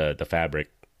 I bought the fabric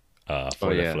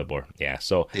for the flipboard. Yeah,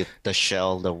 so the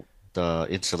shell, the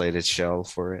insulated shell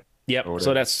for it. Yep.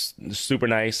 So that's super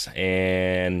nice,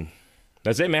 and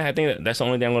that's it, man. I think that's the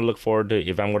only thing I'm going to look forward to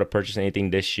if I'm going to purchase anything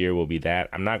this year. Will be that.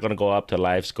 I'm not going to go up to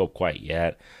live scope quite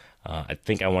yet. I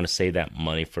think I want to save that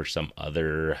money for some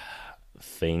other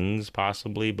things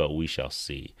possibly, but we shall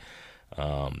see.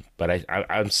 But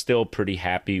I'm still pretty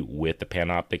happy with the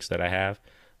Panoptics that I have.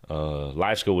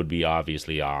 Live scope would be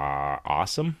obviously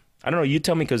awesome. I don't know. You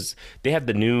tell me because they have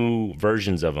the new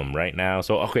versions of them right now.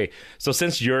 So okay, so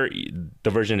since you're the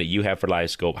version that you have for live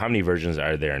scope, how many versions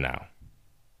are there now,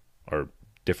 or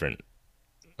different?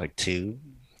 Like two.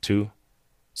 Two,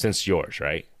 since yours,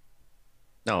 right?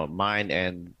 No, mine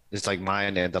and it's like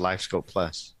mine and the LifeScope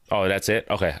Plus. Oh, that's it.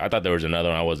 Okay, I thought there was another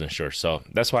one. I wasn't sure, so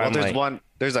that's why Well, I'm there's like, one.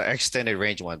 There's an extended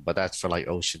range one, but that's for like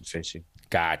ocean fishing.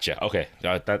 gotcha. Okay,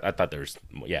 I thought there was.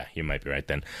 Yeah, you might be right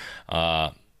then.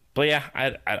 But yeah,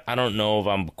 I don't know if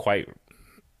I'm quite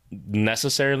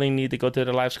necessarily need to go to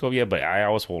the live scope yet, but I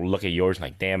always will look at yours and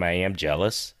like, damn, I am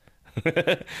jealous.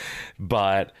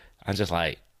 But I'm just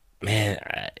like, man,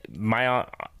 my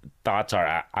thoughts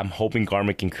are I'm hoping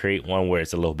Garmin can create one where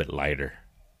it's a little bit lighter.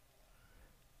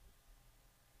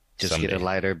 Just Someday. get a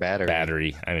lighter battery.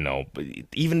 Battery. I don't know, but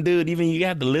even dude, even you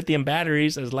have the lithium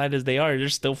batteries, as light as they are, they're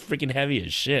still freaking heavy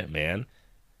as shit, man.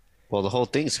 Well, the whole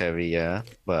thing's heavy, yeah,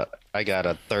 but I got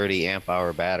a 30 amp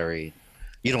hour battery.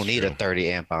 You don't That's need true. a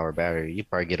 30 amp hour battery. You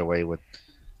probably get away with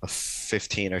a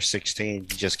 15 or 16. You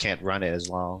just can't run it as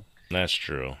long. That's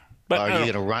true. But Are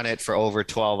you gonna run it for over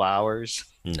 12 hours?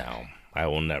 no, I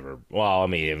will never. Well, I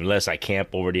mean, unless I camp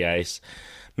over the ice.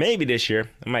 Maybe this year.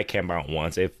 I might camp out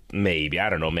once. If maybe. I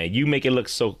don't know, man. You make it look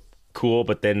so cool,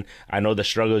 but then I know the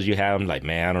struggles you have. I'm like,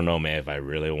 man, I don't know, man, if I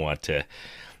really want to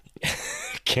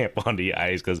camp on the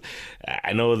ice because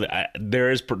I know that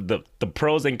there is the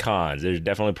pros and cons. There's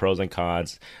definitely pros and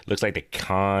cons. Looks like the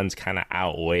cons kind of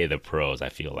outweigh the pros, I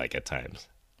feel like at times.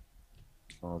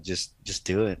 Well, just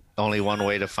do it. Only one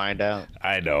way to find out.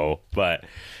 I know, but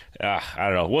I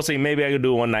don't know. We'll see. Maybe I could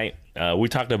do it one night. We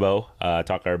talked to Bo,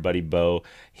 talk to our buddy Bo.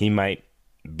 He might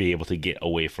be able to get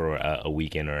away for a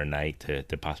weekend or a night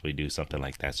to possibly do something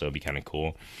like that. So it'd be kind of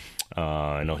cool.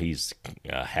 I know he's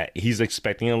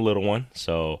expecting a little one,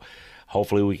 so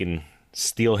hopefully we can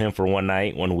steal him for one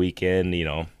night, one weekend. You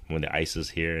know, when the ice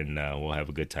is here, and we'll have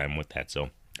a good time with that.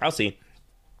 So I'll see.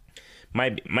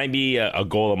 Might be a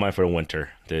goal of mine for the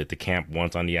winter to camp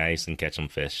once on the ice and catch some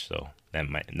fish. So that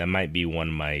might be one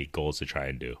of my goals to try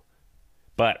and do.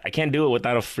 But I can't do it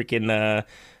without a freaking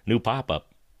new pop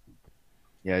up.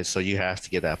 Yeah, so you have to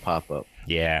get that pop up.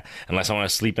 Yeah, unless I want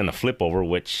to sleep in the flip over,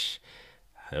 which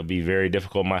it'll be very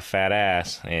difficult. My fat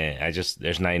ass, and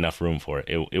there's not enough room for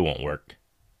it. It won't work.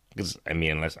 Because I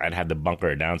mean, unless I'd have to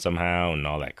bunker it down somehow and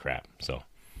all that crap. So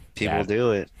People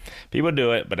do it. people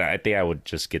do it, but I think I would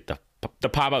just get the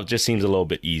pop up. Just seems a little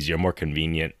bit easier, more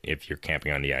convenient if you're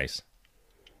camping on the ice.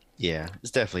 Yeah,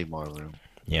 it's definitely more room.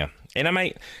 Yeah, and I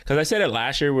might, because I said it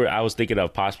last year where I was thinking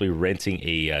of possibly renting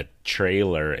a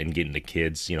trailer and getting the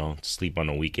kids, sleep on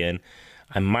the weekend.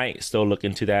 I might still look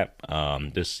into that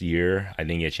this year. I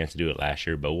didn't get a chance to do it last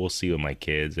year, but we'll see with my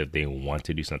kids if they want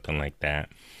to do something like that.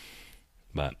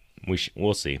 But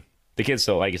we'll see. The kids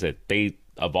still, like I said, they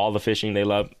of all the fishing they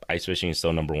love, ice fishing is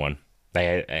still number one.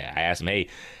 I asked them, hey,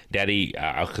 Daddy,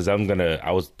 because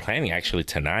I was planning actually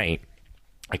tonight.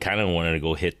 I kind of wanted to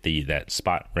go hit that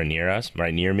spot right near us,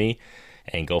 right near me,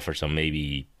 and go for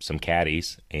maybe some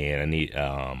caddies. And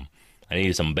I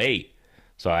needed some bait,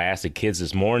 so I asked the kids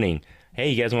this morning, "Hey,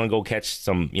 you guys want to go catch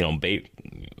some, bait?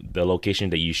 The location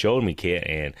that you showed me, kid."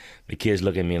 And the kids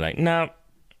look at me like, "No,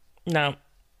 no,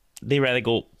 they rather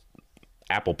go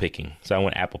apple picking." So I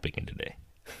went apple picking today.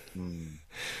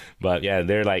 But yeah,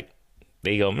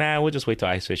 they go, "Nah, we'll just wait till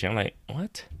ice fishing." I'm like,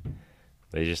 what?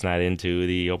 They're just not into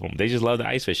the open. They just love the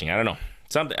ice fishing. I don't know.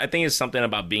 I think it's something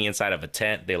about being inside of a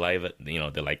tent. They like it.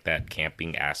 They like that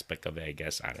camping aspect of it, I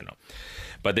guess. I don't know.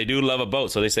 But they do love a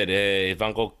boat. So they said, hey, if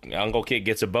Uncle Kid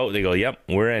gets a boat, they go, yep,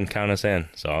 we're in. Count us in.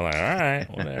 So I'm like, all right,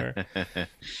 whatever.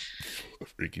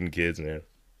 Freaking kids, man.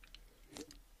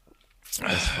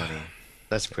 That's funny.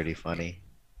 That's pretty funny.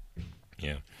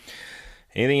 Yeah.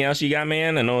 Anything else you got,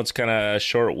 man? I know it's kind of a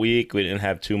short week. We didn't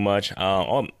have too much.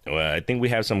 I think we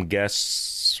have some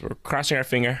guests. We're crossing our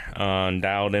finger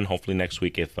dialed in. Hopefully next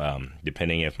week, if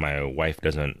depending if my wife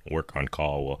doesn't work on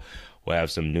call, we'll have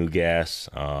some new guests.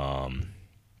 I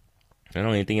don't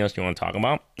know, anything else you want to talk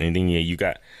about? Anything you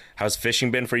got? How's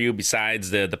fishing been for you besides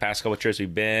the past couple of trips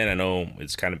we've been? I know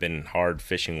it's kind of been hard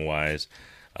fishing wise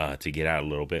to get out a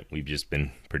little bit. We've just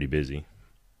been pretty busy.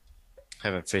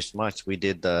 Haven't fished much. We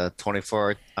did the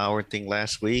 24-hour thing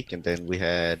last week, and then we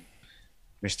had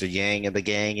Mr. Yang and the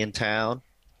gang in town.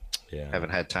 Yeah. Haven't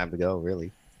had time to go,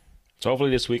 really. So hopefully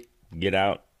this week, get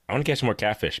out. I want to catch some more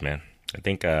catfish, man. I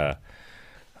think I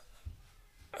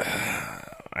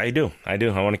do. I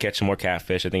want to catch some more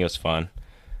catfish. I think it was fun.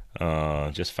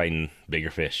 Just fighting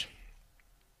bigger fish.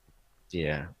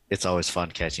 Yeah, it's always fun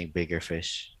catching bigger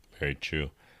fish. Very true.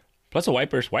 Plus the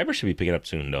wipers. Wipers should be picking up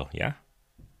soon, though. Yeah?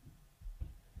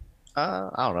 I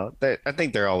don't know. I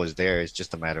think they're always there. It's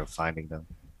just a matter of finding them.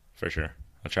 For sure.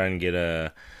 I'll try and get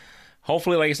a.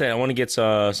 Hopefully, like I said, I want to get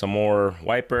some more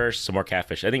wipers, some more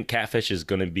catfish. I think catfish is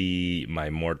going to be my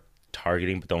more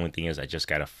targeting, but the only thing is I just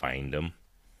got to find them.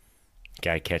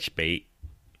 Gotta catch bait.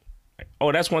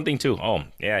 Oh, that's one thing too. Oh,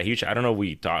 yeah, huge. I don't know.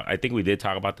 I think we did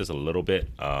talk about this a little bit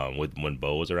with when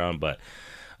Bo was around, but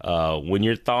when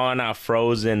you're thawing out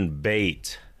frozen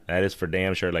bait, that is for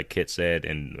damn sure. Like Kit said,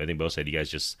 and I think Bo said, you guys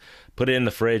just put it in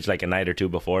the fridge like a night or two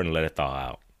before and let it thaw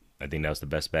out. I think that was the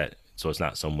best bet, so it's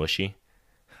not so mushy.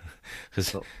 'Cause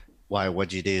So why?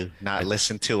 What'd you do? Not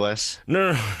listen to us?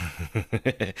 no, no,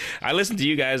 no. I listened to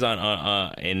you guys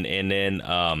and then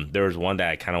there was one that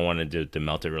I kind of wanted to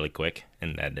melt it really quick,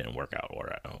 and that didn't work out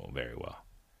very well.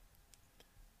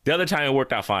 The other time it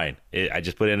worked out fine. I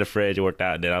just put it in the fridge, it worked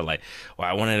out. And then I was like, well,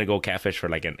 I wanted to go catfish for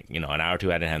like an hour or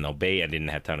two. I didn't have no bait. I didn't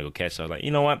have time to go catch. So I was like,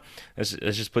 you know what? Let's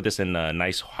just put this in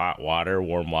nice hot water,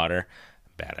 warm water.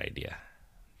 Bad idea.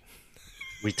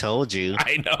 We told you.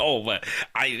 I know, but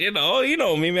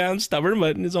me, man, I'm stubborn,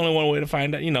 but there's only one way to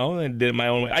find out, I did it my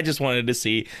own way. I just wanted to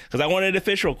see, because I wanted to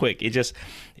fish real quick.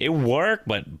 It worked,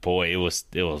 but boy, it was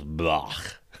blah.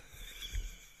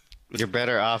 You're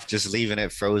better off just leaving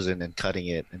it frozen and cutting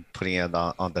it and putting it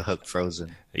on the hook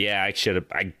frozen. Yeah,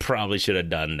 I probably should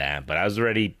have done that, but I was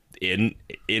already in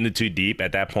it too deep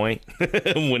at that point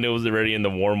when it was already in the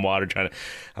warm water trying to,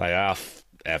 like,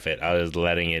 F it. I was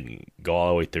letting it go all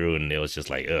the way through, and it was just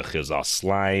like, ugh, it was all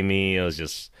slimy. It was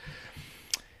just,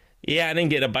 yeah, I didn't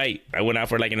get a bite. I went out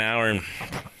for like an hour and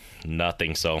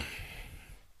nothing, so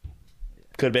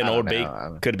could have been old bait.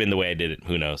 Could have been the way I did it.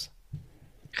 Who knows?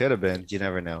 Could have been. You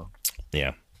never know.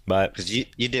 Yeah, but because you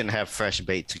didn't have fresh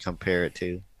bait to compare it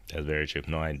to. That's very true.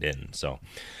 No, I didn't. So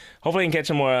hopefully I can catch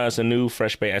some new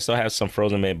fresh bait. I still have some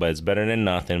frozen bait, but it's better than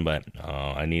nothing. But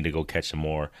I need to go catch some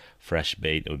more fresh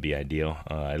bait. It would be ideal.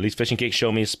 At least Fishing Cake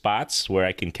show me spots where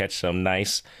I can catch some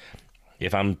nice.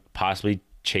 If I'm possibly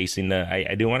chasing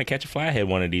I do want to catch a flathead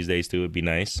one of these days too. It'd be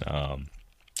nice.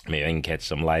 Maybe I can catch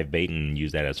some live bait and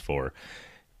use that as for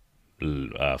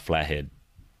flathead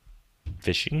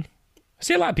fishing. I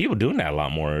see a lot of people doing that a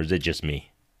lot more, or is it just me?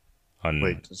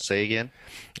 Wait, say again?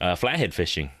 Flathead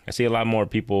fishing. I see a lot more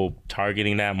people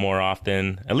targeting that more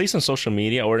often, at least on social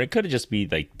media, or it could just be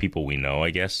like people we know,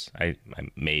 I guess. I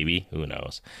maybe, who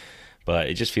knows? But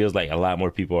it just feels like a lot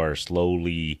more people are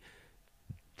slowly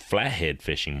flathead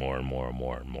fishing more and more and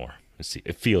more and more.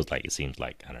 It feels like, it seems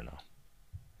like, I don't know.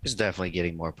 It's definitely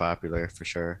getting more popular for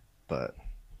sure, but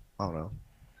I don't know.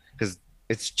 Because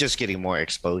it's just getting more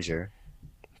exposure.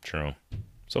 True.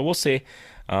 So we'll see.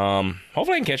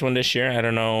 Hopefully I can catch one this year. I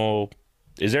don't know.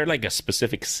 Is there like a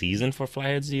specific season for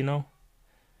flatheads, do you know?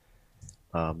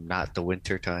 Not the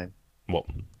winter time. Well,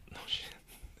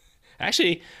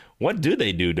 actually, what do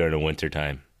they do during the winter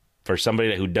time? For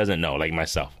somebody who doesn't know, like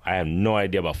myself, I have no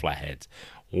idea about flatheads.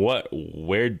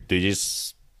 Where do they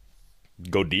just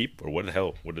go deep, or what the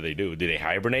hell? What do they do? Do they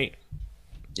hibernate?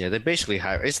 Yeah, they basically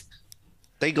hibernate.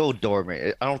 They go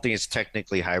dormant. I don't think it's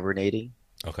technically hibernating.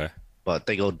 Okay. But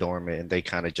they go dormant and they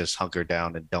kind of just hunker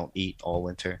down and don't eat all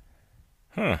winter.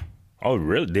 Huh. Oh,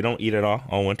 really? They don't eat at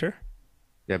all winter?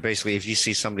 Yeah, basically, if you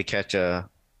see somebody catch a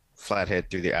flathead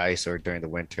through the ice or during the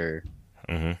winter,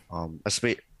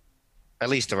 at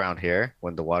least around here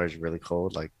when the water's really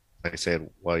cold, like I said,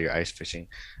 while you're ice fishing,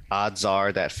 odds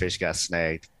are that fish got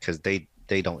snagged because they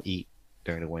don't eat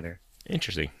during the winter.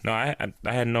 Interesting. No, I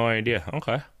had no idea.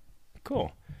 Okay.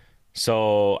 Cool.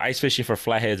 So ice fishing for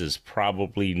flatheads is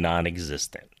probably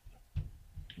non-existent. I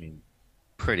mean,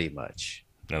 pretty much.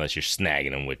 Unless you're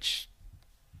snagging them, which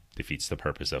defeats the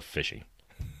purpose of fishing.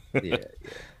 Yeah.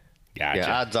 Gotcha.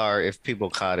 Yeah, odds are if people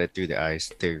caught it through the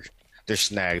ice, they're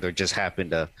snagged or just happen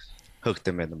to hook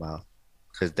them in the mouth.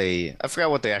 Because I forgot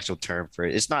what the actual term for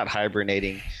it. It's not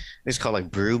hibernating. It's called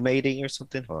like brew mating or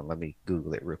something. Hold on, let me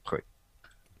Google it real quick.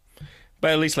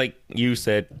 But at least, like you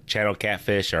said, channel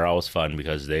catfish are always fun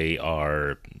because they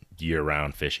are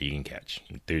year-round fish you can catch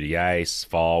through the ice,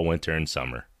 fall, winter, and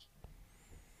summer.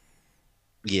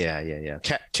 Yeah.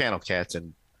 Channel cats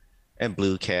and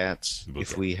blue cats.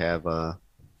 If we have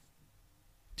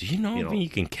do you know if you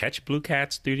can catch blue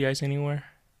cats through the ice anywhere?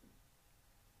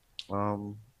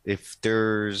 If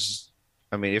they're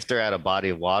at a body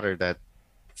of water that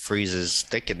freezes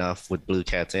thick enough with blue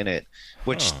cats in it,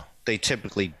 which they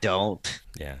typically don't.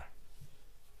 Yeah.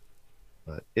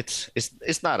 But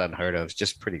it's not unheard of. It's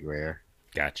just pretty rare.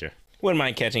 Gotcha. Wouldn't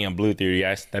mind catching a blue through the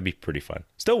ice. That'd be pretty fun.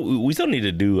 We still need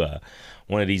to do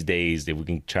one of these days if we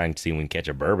can try and see if we can catch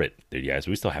a burbot through the ice.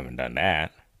 We still haven't done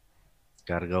that.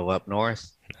 Got to go up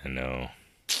north. I know.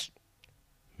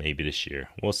 Maybe this year.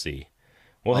 We'll see.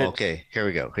 We'll Oh, hit. okay, here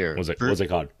we go. Here, What's it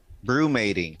called? brew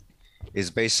mating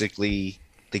is basically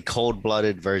the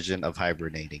cold-blooded version of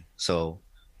hibernating. So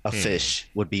a Hmm. fish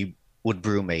would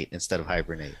brumate instead of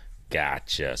hibernate.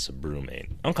 Gotcha. So brewmate.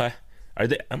 Okay. Are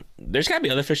they? There's got to be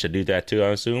other fish that do that too, I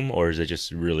assume, or is it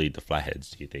just really the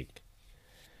flatheads? Do you think?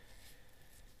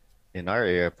 In our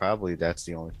area, probably that's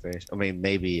the only fish. I mean,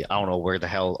 maybe I don't know where the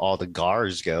hell all the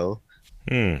gars go.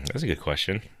 That's a good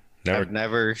question. Never. I've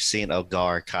never seen a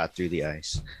gar caught through the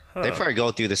ice. They Huh. probably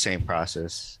go through the same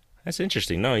process. That's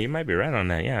interesting. No, you might be right on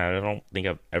that. Yeah, I don't think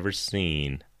I've ever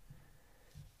seen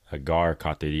a gar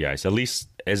caught through the ice. At least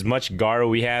as much gar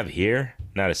we have here,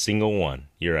 not a single one.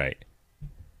 You're right.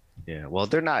 Yeah, well,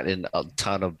 they're not in a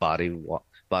ton of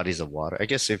bodies of water. I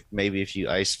guess if maybe if you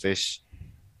ice fish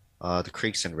the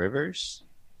creeks and rivers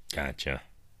Gotcha.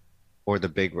 or the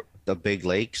big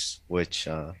lakes, which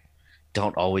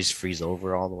don't always freeze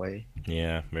over all the way.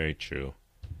 Yeah, very true.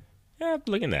 Yeah,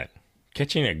 look at that.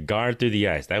 Catching a gar through the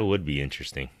ice. That would be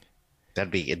interesting.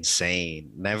 That'd be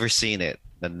insane. Never seen it.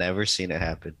 I've never seen it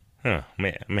happen. Huh.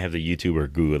 I'm gonna have the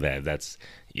YouTuber Google that.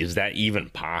 Is that even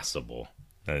possible?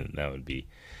 That would be.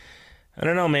 I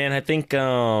don't know, man. I think we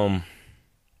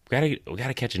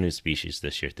gotta catch a new species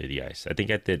this year through the ice. I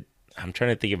think I did. I'm trying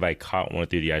to think if I caught one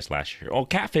through the ice last year. Oh,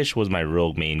 catfish was my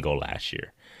real main goal last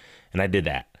year, and I did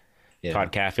that. Yeah.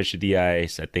 Caught catfish through the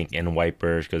ice, I think, and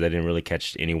wipers because I didn't really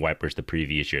catch any wipers the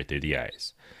previous year through the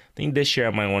ice. I think this year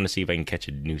I might want to see if I can catch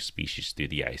a new species through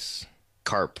the ice.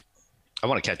 Carp. I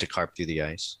want to catch a carp through the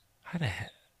ice. How the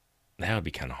heck? That would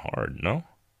be kind of hard, no?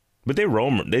 But they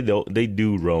roam. They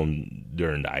do roam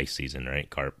during the ice season, right?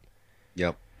 Carp.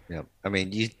 Yep. Yep. I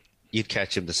mean, you'd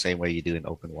catch them the same way you do in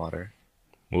open water.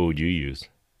 What would you use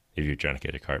if you're trying to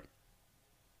catch a carp?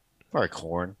 Or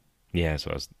corn. Yeah,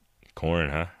 so I was corn,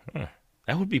 huh?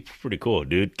 That would be pretty cool,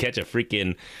 dude. Catch a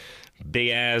freaking big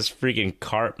ass freaking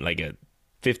carp, like a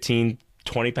 15,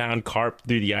 20 pound carp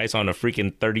through the ice on a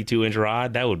freaking 32-inch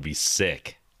rod. That would be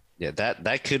sick. Yeah,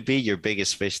 that could be your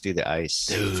biggest fish through the ice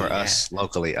Dude, for yeah. us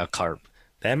locally, a carp.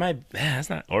 That might, that's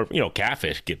not, or,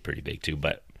 catfish get pretty big too,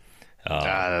 but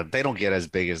They don't get as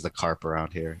big as the carp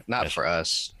around here. Not That's for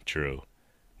us. true.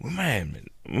 We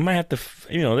might have to,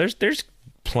 there's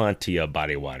plenty of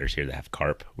body waters here that have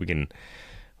carp. We can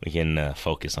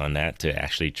focus on that to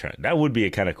actually try. That would be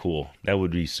a kind of cool. That would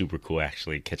be super cool.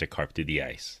 Actually, catch a carp through the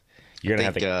ice. You're gonna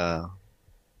have to.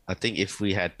 I think if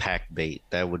we had pack bait,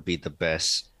 that would be the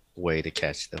best way to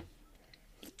catch them.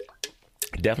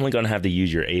 Definitely gonna have to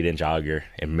use your 8-inch auger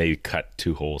and maybe cut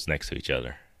two holes next to each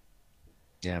other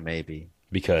Yeah, maybe.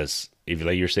 because if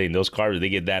like you're saying those carps they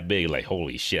get that big, like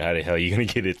holy shit, how the hell are you gonna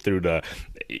get it through the?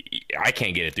 I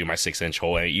can't get it through my 6-inch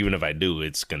hole. And even if I do,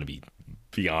 it's gonna be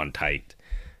beyond tight.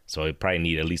 So I probably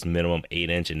need at least minimum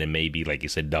 8-inch, and then maybe like you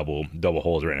said, double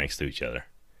holes right next to each other.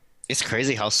 It's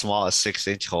crazy how small a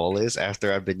 6-inch hole is.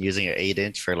 After I've been using an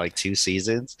 8-inch for like 2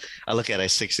 seasons, I look at a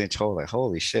 6-inch hole like,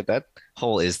 holy shit, that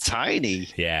hole is tiny.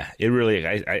 Yeah, it really.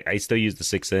 I still use the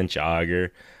 6-inch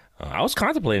auger. I was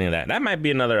contemplating that. That might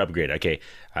be another upgrade. Okay,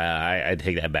 I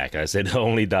take that back. I said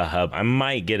only the hub. I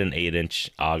might get an 8-inch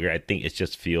auger. I think it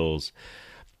just feels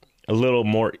a little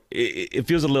more. It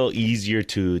feels a little easier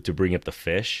to bring up the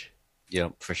fish.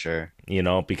 Yep, for sure.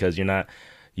 Because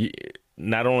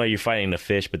not only are you fighting the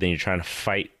fish, but then you're trying to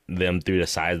fight them through the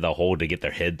size of the hole to get their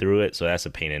head through it. So that's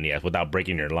a pain in the ass without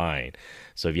breaking your line.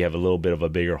 So if you have a little bit of a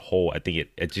bigger hole, I think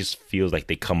it just feels like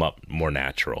they come up more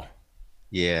natural.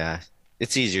 Yeah,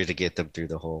 it's easier to get them through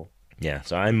the hole. Yeah,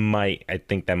 so I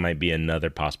think that might be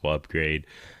another possible upgrade.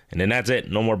 And then that's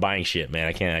it. No more buying shit, man.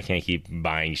 I can't keep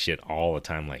buying shit all the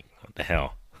time. Like, what the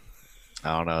hell?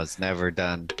 I don't know. It's never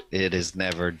done. It is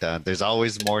never done. There's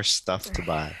always more stuff to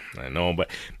buy. I know,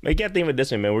 but you gotta think of it this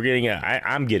way, man.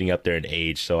 I'm getting up there in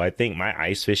age, so I think my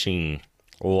ice fishing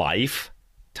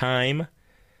lifetime,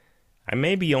 I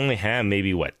maybe only have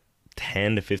maybe what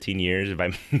 10 to 15 years if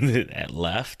I'm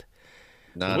left.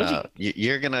 No, What'd no.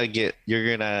 You're gonna get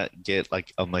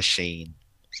like a machine.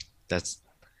 That's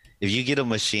if you get a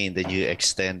machine, then you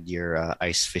extend your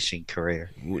ice fishing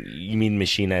career. You mean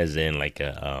machine as in like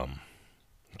a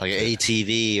Like an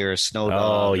ATV or a snow Oh,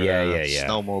 dog or yeah, a yeah.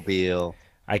 snowmobile.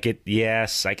 I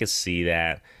could see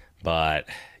that, but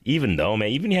even though, man,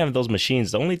 even you have those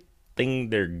machines, the only thing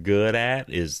they're good at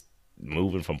is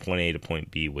moving from point A to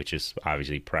point B, which is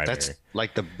obviously primary. That's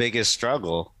like the biggest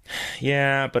struggle.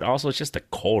 Yeah, but also it's just the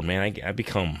cold, man. I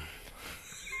become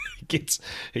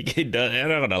I'm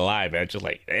not gonna lie, man. It's just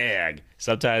like,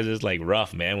 sometimes it's like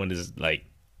rough, man. When it's like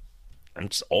I'm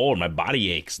just old, my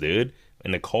body aches, dude,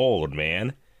 in the cold,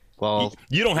 man. Well,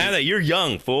 You don't have that. You're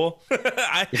young, fool.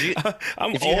 if you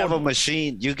I'm if you have a old.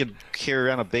 machine, you could carry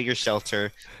around a bigger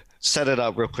shelter, set it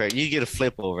up real quick. You get a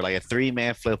flip over, like a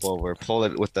 3-man flip over, pull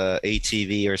it with the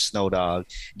ATV or snow dog.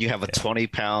 You have a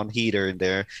 20-pound heater in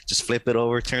there. Just flip it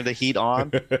over, turn the heat on.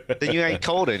 Then you ain't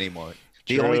cold anymore.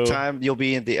 The only True. time you'll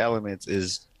be in the elements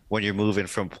is when you're moving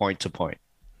from point to point.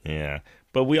 Yeah,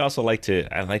 but we also like to.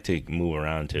 I like to move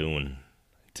around too, and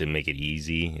to make it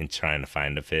easy and trying to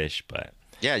find a fish. But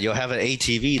Yeah, you'll have an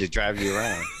ATV to drive you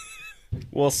around.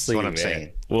 we'll see, what I'm man.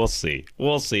 saying. We'll see.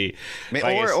 We'll see. Man,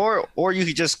 Like I s- or you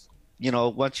could just,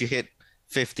 once you hit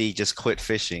 50, just quit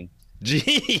fishing.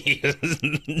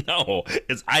 Jeez, no,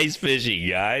 it's ice fishing,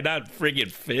 guy, not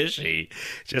freaking fishing.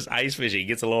 Just ice fishing. It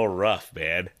gets a little rough,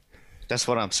 man. That's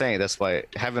what I'm saying. That's why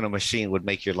having a machine would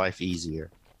make your life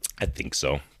easier. I think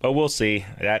so, but we'll see.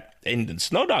 That and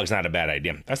snow dog's not a bad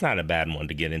idea. That's not a bad one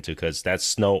to get into because that's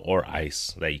snow or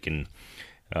ice that you can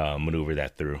maneuver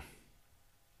that through,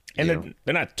 and Yeah.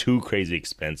 they're not too crazy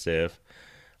expensive.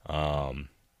 I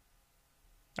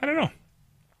don't know.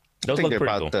 I Those think look they're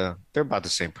pretty about cool. the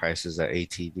same price as that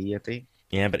ATV, I think.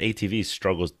 Yeah, but ATV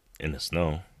struggles in the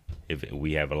snow if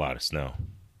we have a lot of snow.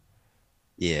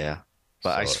 Yeah.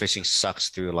 But So ice fishing sucks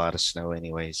through a lot of snow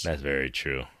anyways. that's very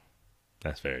true.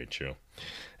 That's very true.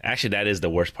 Actually, that is the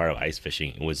worst part of ice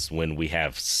fishing was when we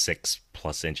have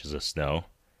 6+ inches of snow.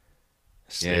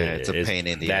 Yeah, it's a pain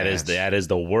in the ass. That is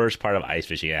the worst part of ice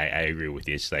fishing. I agree with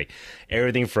you. It's like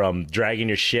everything from dragging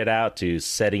your shit out to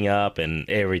setting up and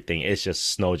everything. It's just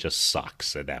snow just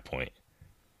sucks at that point.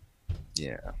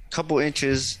 Yeah. Couple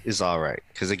inches is all right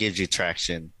because it gives you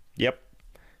traction. Yep.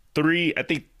 I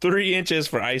think 3 inches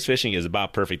for ice fishing is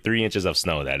about perfect. 3 inches of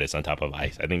snow that is on top of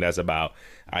ice. I think that's about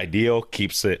ideal.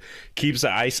 Keeps the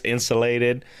ice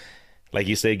insulated. Like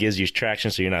you said, it gives you traction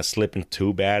so you're not slipping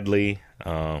too badly.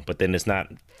 But then it's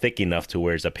not thick enough to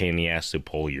where it's a pain in the ass to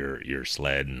pull your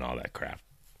sled and all that crap.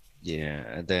 Yeah.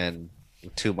 And then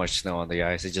with too much snow on the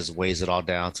ice, it just weighs it all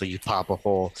down. So you pop a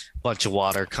hole, bunch of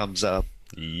water comes up.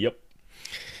 Yep.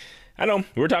 I know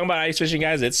we're talking about ice fishing,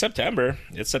 guys. It's September.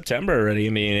 It's September already. I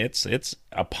mean, it's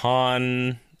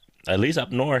upon at least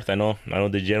up north. I know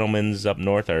the gentlemen's up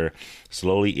north are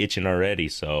slowly itching already.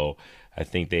 So I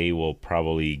think they will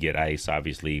probably get ice.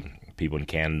 Obviously, people in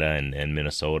Canada and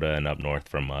Minnesota and up north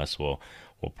from us will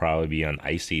probably be on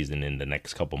ice season in the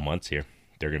next couple months here.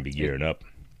 They're gonna be gearing up.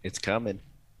 It's coming.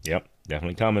 Yep,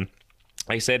 definitely coming.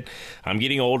 Like I said, I'm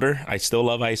getting older. I still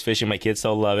love ice fishing. My kids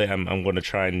still love it. I'm going to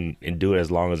try and do it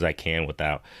as long as I can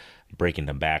without breaking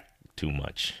them back too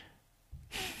much.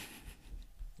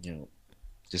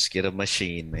 Just get a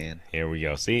machine, man. Here we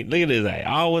go. See, look at this. I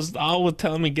always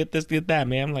telling me get this, get that,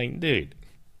 man. I'm like, dude,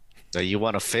 So you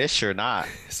want to fish or not?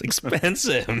 it's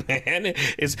expensive, man.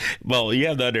 Well, you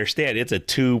have to understand, it's a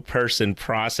 2-person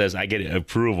process. I get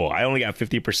approval. I only got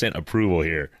 50% approval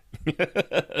here.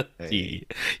 Hey,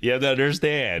 You have to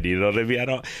understand, you know what I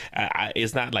mean?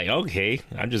 It's not like, okay,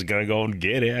 I'm just gonna go and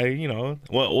get it.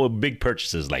 Well, big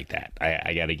purchases like that,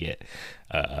 I gotta get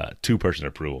 2-person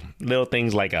approval. Little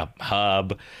things like a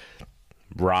hub,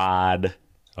 rod,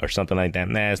 or something like that.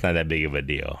 Nah, it's not that big of a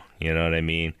deal. You know what I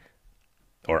mean?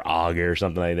 Or auger or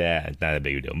something like that. It's not a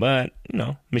big deal. But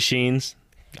machines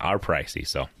are pricey,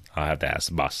 so I'll have to ask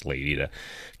the boss lady to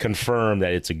confirm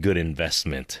that it's a good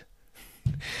investment.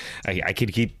 I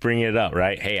could keep bringing it up,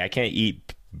 right? Hey, I can't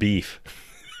eat beef.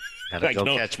 gotta go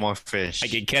catch more fish. I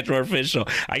can catch more fish, so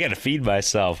I got to feed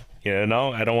myself. I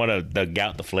don't want the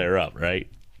gout to flare up, right?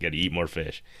 Got to eat more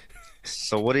fish.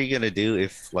 So what are you gonna do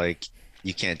if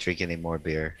you can't drink any more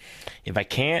beer? If I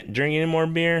can't drink any more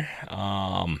beer,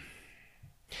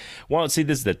 well, see,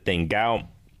 this is the thing. Gout,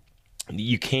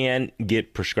 you can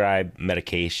get prescribed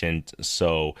medication.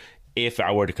 So if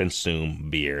I were to consume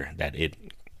beer, that it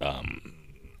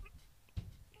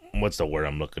what's the word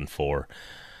I'm looking for?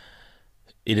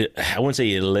 I wouldn't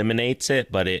say it eliminates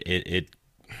it, but it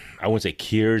I wouldn't say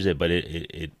cures it, but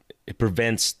it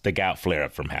prevents the gout flare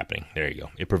up from happening. There you go.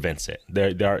 It prevents it.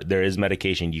 There is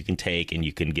medication you can take and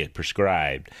you can get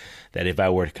prescribed that if I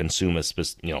were to consume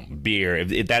beer,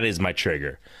 if that is my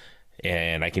trigger,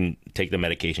 and I can take the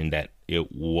medication, that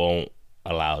it won't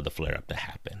allow the flare up to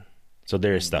happen. So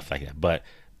there is stuff like that, but.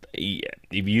 Yeah,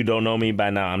 if you don't know me by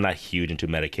now, I'm not huge into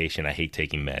medication. I hate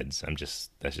taking meds.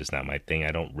 That's just not my thing.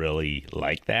 I don't really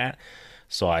like that.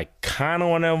 So I kind of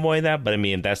want to avoid that. But I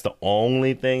mean, if that's the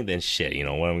only thing, then shit,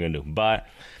 what am I going to do? But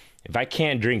if I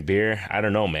can't drink beer, I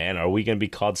don't know, man. Are we going to be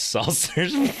called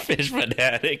seltzers fish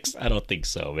fanatics? I don't think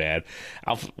so, man.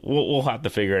 We'll have to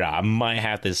figure it out. I might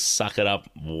have to suck it up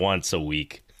once a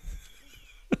week.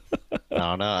 I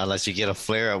don't know, unless you get a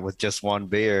flare up with just one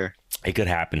beer. It could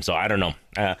happen. So I don't know.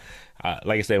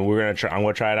 Like I said, we're gonna try. I'm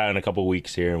gonna try it out in a couple of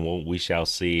weeks here, and we shall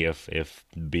see if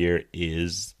beer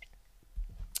is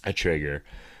a trigger.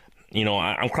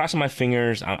 I'm crossing my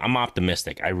fingers. I'm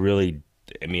optimistic. I mean,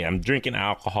 I'm drinking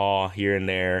alcohol here and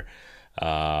there.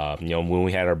 When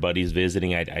we had our buddies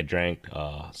visiting, I drank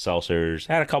seltzers.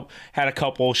 Had a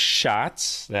couple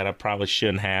shots that I probably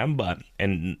shouldn't have,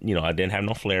 and I didn't have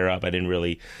no flare up. I didn't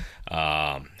really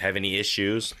have any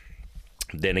issues.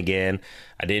 Then again,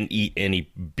 I didn't eat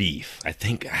any beef. I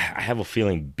think I have a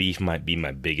feeling beef might be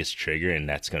my biggest trigger, and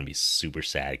that's going to be super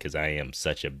sad because I am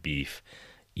such a beef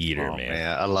eater, Oh man.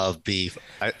 man, I love beef.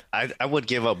 I would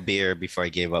give up beer before I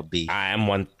gave up beef. I am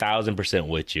 1000%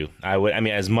 with you. I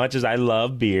mean, as much as I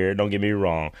love beer, don't get me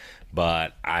wrong,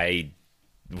 but I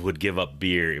would give up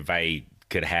beer if I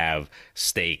could have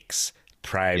steaks,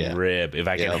 prime rib, if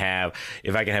I can have a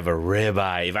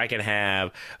ribeye, if I can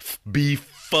have beef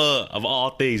pho of all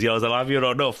things. A lot of people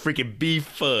don't know freaking beef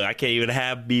pho. I can't even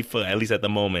have beef pho, at least at the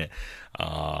moment.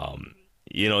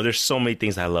 There's so many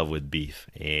things I love with beef,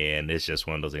 and it's just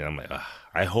one of those things. I'm like, ugh,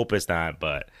 I hope it's not,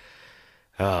 but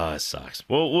it sucks.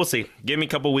 Well, we'll see. Give me a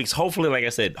couple weeks. Hopefully, like I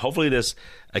said,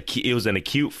 it was an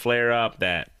acute flare up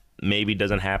that maybe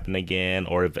doesn't happen again,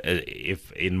 or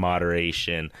if in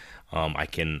moderation, I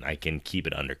can keep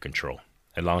it under control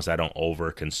as long as I don't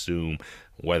over consume,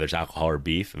 whether it's alcohol or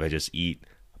beef. If I just eat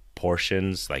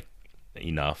portions like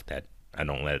enough that I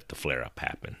don't let the flare up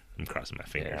happen. I'm crossing my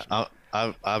fingers. Yeah,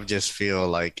 I just feel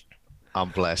like I'm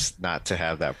blessed not to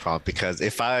have that problem, because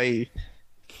if I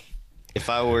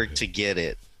were to get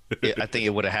I think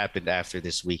it would have happened after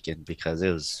this weekend, because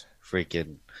it was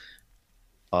freaking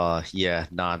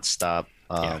nonstop.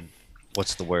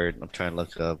 What's the word I'm trying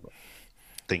to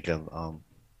think of?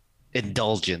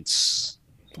 Indulgence.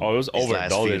 Oh, it was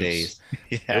overindulgence.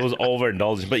 It was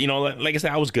overindulgence. But like I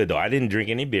said, I was good though. I didn't drink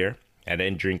any beer. I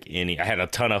didn't drink any. I had a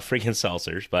ton of freaking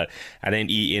seltzers, but I didn't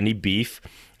eat any beef.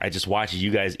 I just watched you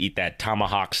guys eat that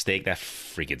tomahawk steak. That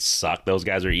freaking sucked. Those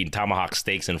guys were eating tomahawk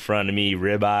steaks in front of me,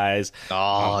 ribeyes.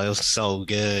 Oh, it was so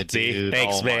good, dude.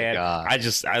 Thanks, man. My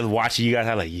God. I was watching you guys.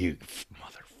 I was like, you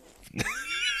mother.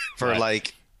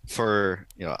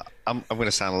 I'm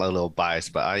gonna sound a little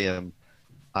biased, but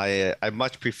I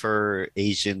much prefer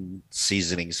Asian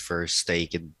seasonings for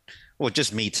steak and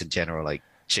just meats in general, like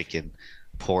chicken,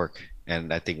 pork,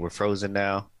 and I think we're frozen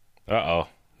now. Uh-oh.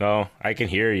 No, I can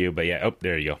hear you, but yeah. Oh,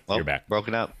 there you go. You're back.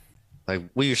 Broken up. Like,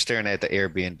 we were staring at the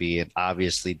Airbnb, and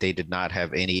obviously they did not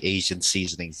have any Asian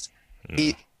seasonings.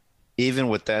 No. Even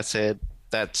with that said,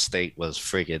 that steak was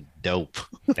friggin' dope.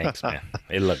 Thanks, man.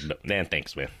 It looked dope. Man,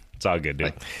 thanks, man. It's all good,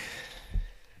 dude.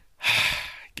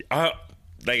 Like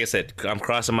I said, I'm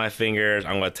crossing my fingers.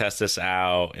 I'm going to test this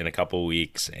out in a couple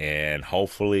weeks, and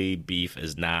hopefully beef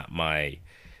is not my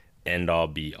end all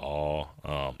be all.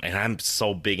 And I'm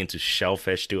so big into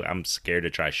shellfish, too. I'm scared to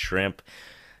try shrimp,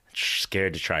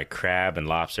 scared to try crab and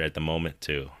lobster at the moment,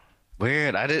 too.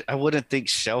 Weird. I wouldn't think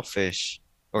shellfish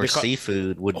or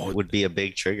seafood would be a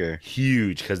big trigger.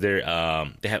 Huge, because they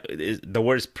have the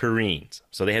word is purines.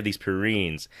 So they have these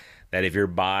purines that if your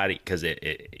body, because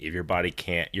if your body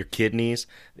can't, your kidneys,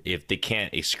 if they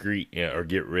can't excrete or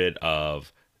get rid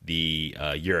of the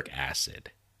uric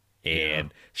acid,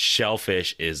 and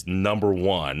shellfish is number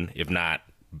one, if not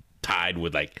tied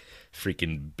with like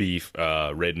freaking beef,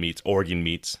 red meats, organ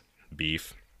meats,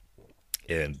 beef,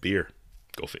 and beer.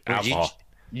 Go for alcohol.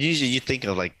 Usually you think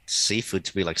of like seafood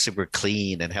to be like super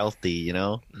clean and healthy, you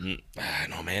know? I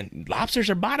know, man. Lobsters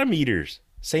are bottom eaters.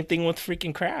 Same thing with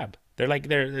freaking crab. They're like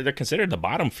they're considered the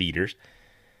bottom feeders.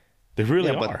 They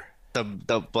really are.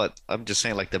 But I'm just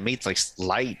saying, like, the meat's like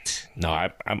light. No,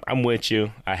 I'm with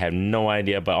you. I have no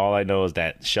idea, but all I know is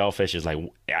that shellfish is like,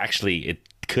 actually it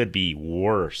could be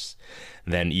worse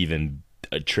than even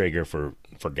a trigger for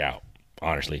gout.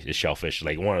 Honestly, it's shellfish,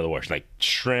 like one of the worst. Like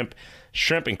shrimp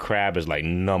and crab is like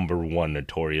number one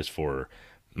notorious for.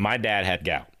 My dad had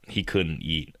gout. He couldn't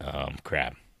eat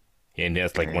crab. And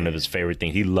that's like one of his favorite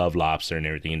things. He loved lobster and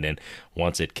everything. And then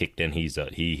once it kicked in,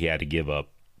 he had to give up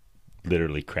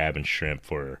literally crab and shrimp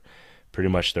for pretty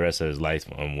much the rest of his life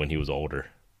when he was older.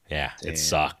 Yeah, Damn. It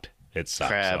sucked. It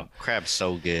sucked. Crab's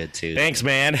so good too. Thanks,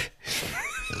 man.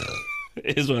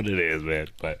 It is what it is, man.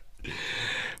 But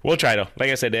we'll try though. Like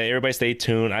I said, everybody stay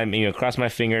tuned. I'm cross my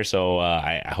fingers. So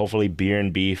I hopefully beer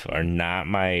and beef are not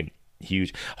my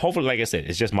huge. Hopefully, like I said,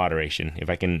 it's just moderation. If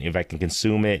I can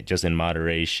consume it just in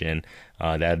moderation,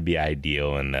 that'd be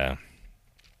ideal. And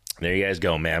there you guys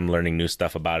go, man. I'm learning new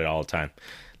stuff about it all the time.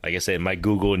 Like I said, my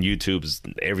Google and YouTube is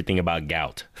everything about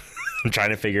gout. I'm trying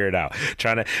to figure it out.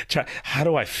 How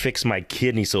do I fix my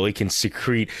kidney so it can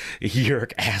secrete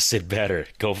uric acid better?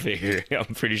 Go figure.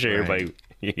 I'm pretty sure everybody.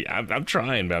 I'm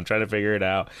trying, but I'm trying to figure it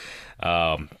out.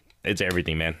 It's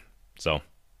everything, man. So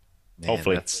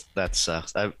hopefully that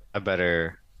sucks. I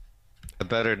better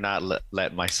not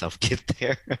let myself get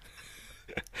there.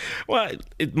 Well,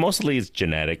 mostly it's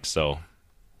genetic, so.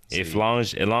 As long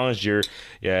as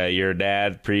your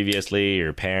dad previously,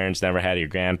 your parents never had it, your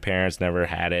grandparents never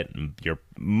had it, you're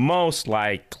most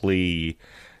likely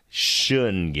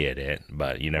shouldn't get it,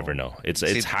 but you never know.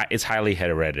 It's highly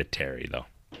hereditary though.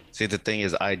 See, the thing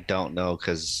is, I don't know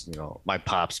because my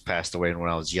pops passed away when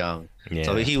I was young,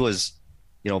 so he was,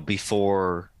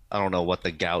 before. I don't know what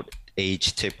the gout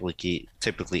age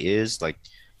typically is, like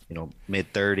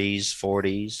mid 30s,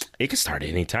 40s. It could start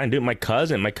anytime, dude. My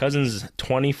cousin's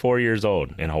 24 years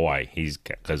old in Hawaii.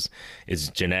 Because it's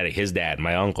genetic. His dad,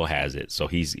 my uncle, has it, so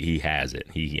he has it.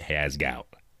 He has gout.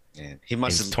 And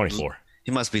he's 24.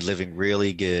 He must be living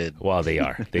really good. Well, they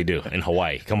do in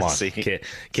Hawaii. Come on, kid.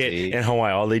 In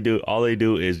Hawaii, all they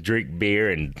do is drink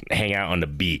beer and hang out on the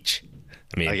beach.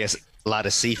 I guess a lot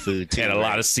of seafood too. And a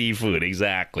lot of seafood,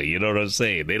 exactly. You know what I'm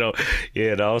saying? They don't,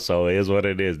 so it is what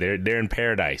it is. They're in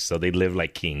paradise, so they live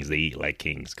like kings. They eat like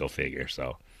kings. Go figure.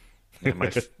 So yeah,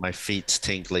 my feet's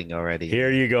tingling already.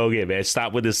 Here you go again, man.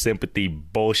 Stop with this sympathy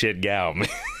bullshit gout,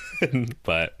 man.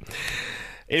 But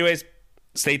anyways,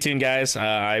 stay tuned, guys.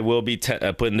 I will be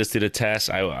putting this to the test.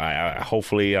 I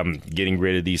hopefully I'm getting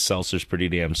rid of these seltzers pretty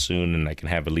damn soon, and I can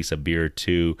have at least a beer or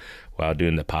two while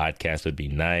doing the podcast. Would be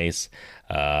nice.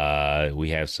 We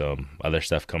have some other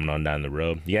stuff coming on down the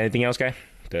road. You got anything else, guy,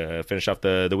 to finish off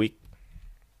the week?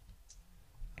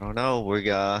 I don't know. We're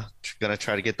gonna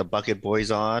try to get the Bucket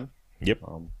Boys on. Yep.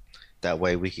 That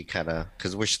way we can kind of,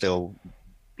 because we're still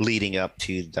leading up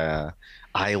to the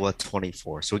Iowa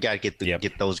 24, so we got to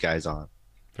get those guys on.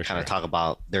 Kind of talk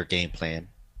about their game plan.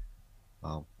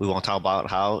 We won't talk about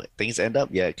how things end up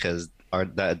yet because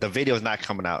the video is not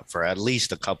coming out for at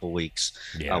least a couple weeks.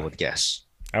 I would guess.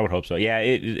 I would hope so. Yeah,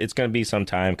 it's going to be some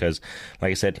time because,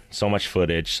 like I said, so much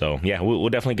footage. So, yeah, we'll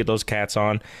definitely get those cats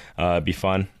on. Be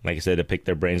fun, like I said, to pick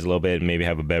their brains a little bit and maybe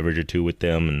have a beverage or two with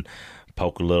them and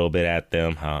poke a little bit at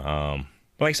them. But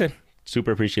like I said,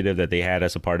 super appreciative that they had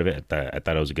us a part of it. I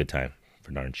thought it was a good time,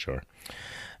 for darn sure.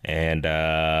 And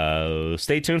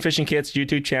stay tuned, Fishing Kit's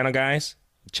YouTube channel, guys.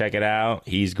 Check it out.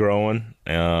 He's growing.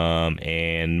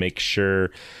 And make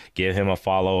sure, give him a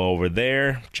follow over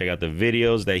there. Check out the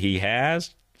videos that he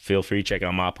has. Feel free to check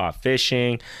out MaPop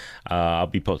Fishing. I'll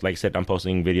be like I said, I'm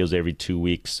posting videos every 2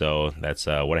 weeks, so that's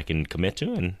what I can commit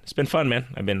to, and it's been fun, man.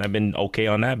 I've been okay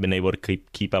on that. I've been able to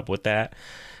keep up with that.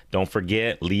 Don't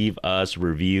forget, leave us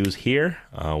reviews here,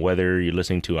 whether you're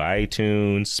listening to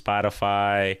iTunes,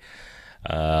 Spotify,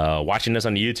 watching us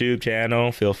on the YouTube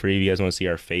channel. Feel free, if you guys want to see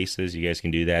our faces, you guys can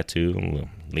do that too.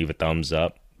 Leave a thumbs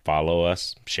up, follow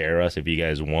us, share us if you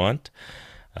guys want.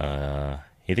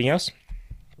 Anything else?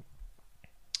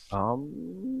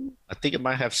 I think it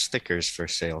might have stickers for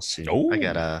sale soon. Ooh, I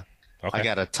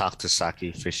gotta talk to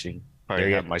Saki Fishing.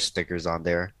 Probably have my stickers on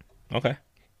there. Okay.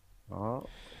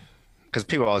 Because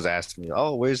people always ask me,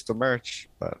 "Oh, where's the merch?"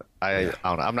 But I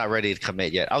don't know. I'm not ready to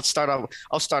commit yet. I'll start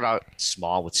out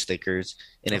small with stickers,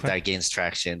 and if that gains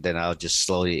traction, then I'll just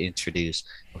slowly introduce.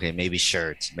 Okay, maybe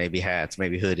shirts, maybe hats,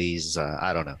 maybe hoodies.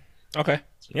 I don't know. Okay.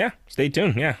 Yeah. Stay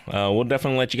tuned. Yeah. We'll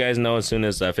definitely let you guys know as soon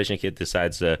as Fishing Kit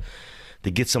decides to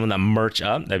get some of the merch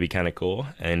up. That'd be kind of cool.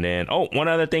 And then, one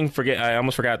other thing, I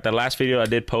almost forgot. The last video I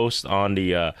did post on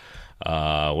the,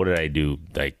 what did I do?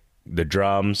 Like the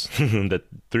drums, the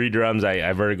 3 drums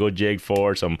I vertigo jigged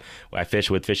for. I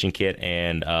fished with Fishing Kit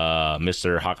and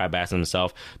Mr. Hawkeye Bass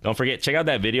himself. Don't forget, check out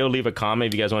that video. Leave a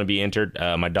comment if you guys want to be entered.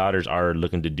 My daughters are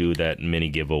looking to do that mini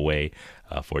giveaway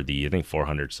for the, I think,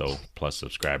 400 plus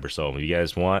subscribers. So if you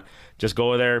guys want, just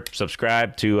go there,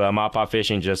 subscribe to MaPop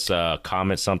Fishing, just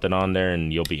comment something on there,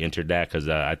 and you'll be entered that, because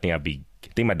I think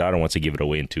my daughter wants to give it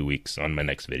away in 2 weeks on my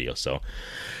next video. So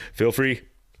feel free,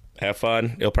 have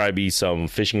fun. It'll probably be some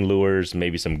fishing lures,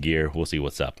 maybe some gear. We'll see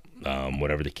what's up.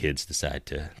 Whatever the kids decide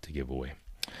to give away.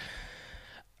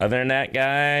 Other than that,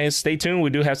 guys, stay tuned. We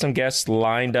do have some guests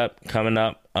lined up coming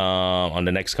up on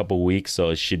the next couple of weeks, so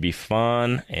it should be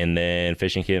fun. And then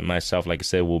Fishing Kit and myself, like I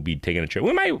said, we'll be taking a trip.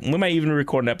 We might even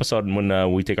record an episode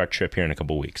when we take our trip here in a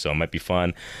couple of weeks, so it might be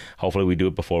fun. Hopefully we do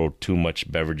it before too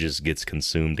much beverages gets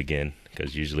consumed again,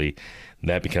 because usually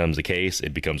that becomes the case.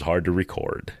 It becomes hard to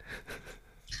record.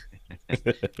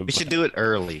 We should do it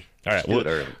early. All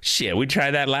right, shit, we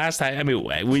tried that last time. I mean,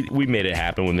 we made it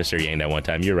happen with Mr. Yang that one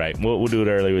time. You're right. We'll do it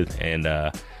early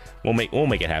we'll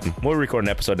make it happen. We'll record an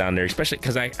episode down there, especially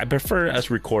because I prefer us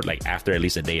record like after at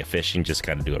least a day of fishing, just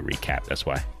kind of do a recap. That's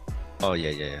why. Oh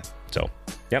yeah. So,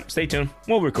 yep, stay tuned.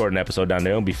 We'll record an episode down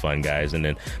there. It'll be fun, guys. And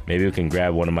then maybe we can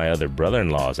grab one of my other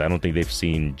brother-in-laws. I don't think they've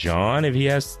seen John. If he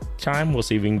has time, we'll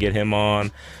see if we can get him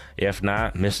on. If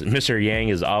not, Mr. Yang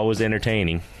is always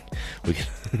entertaining.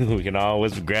 We can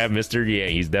always grab Mr.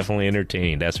 Yang. He's definitely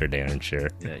entertaining. That's for damn sure.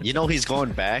 Yeah. You know he's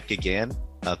going back again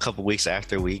a couple weeks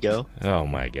after we go. Oh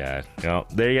my God.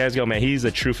 There you guys go, man. He's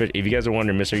a true fish. If you guys are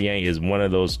wondering, Mr. Yang is one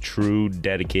of those true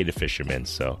dedicated fishermen.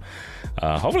 So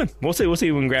hopefully we'll see if we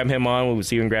can grab him on. We'll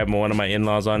see if we can grab one of my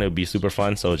in-laws on. It'll be super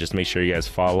fun. So just make sure you guys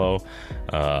follow.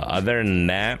 Other than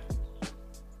that,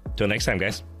 till next time,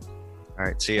 guys. All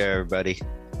right. See you, everybody.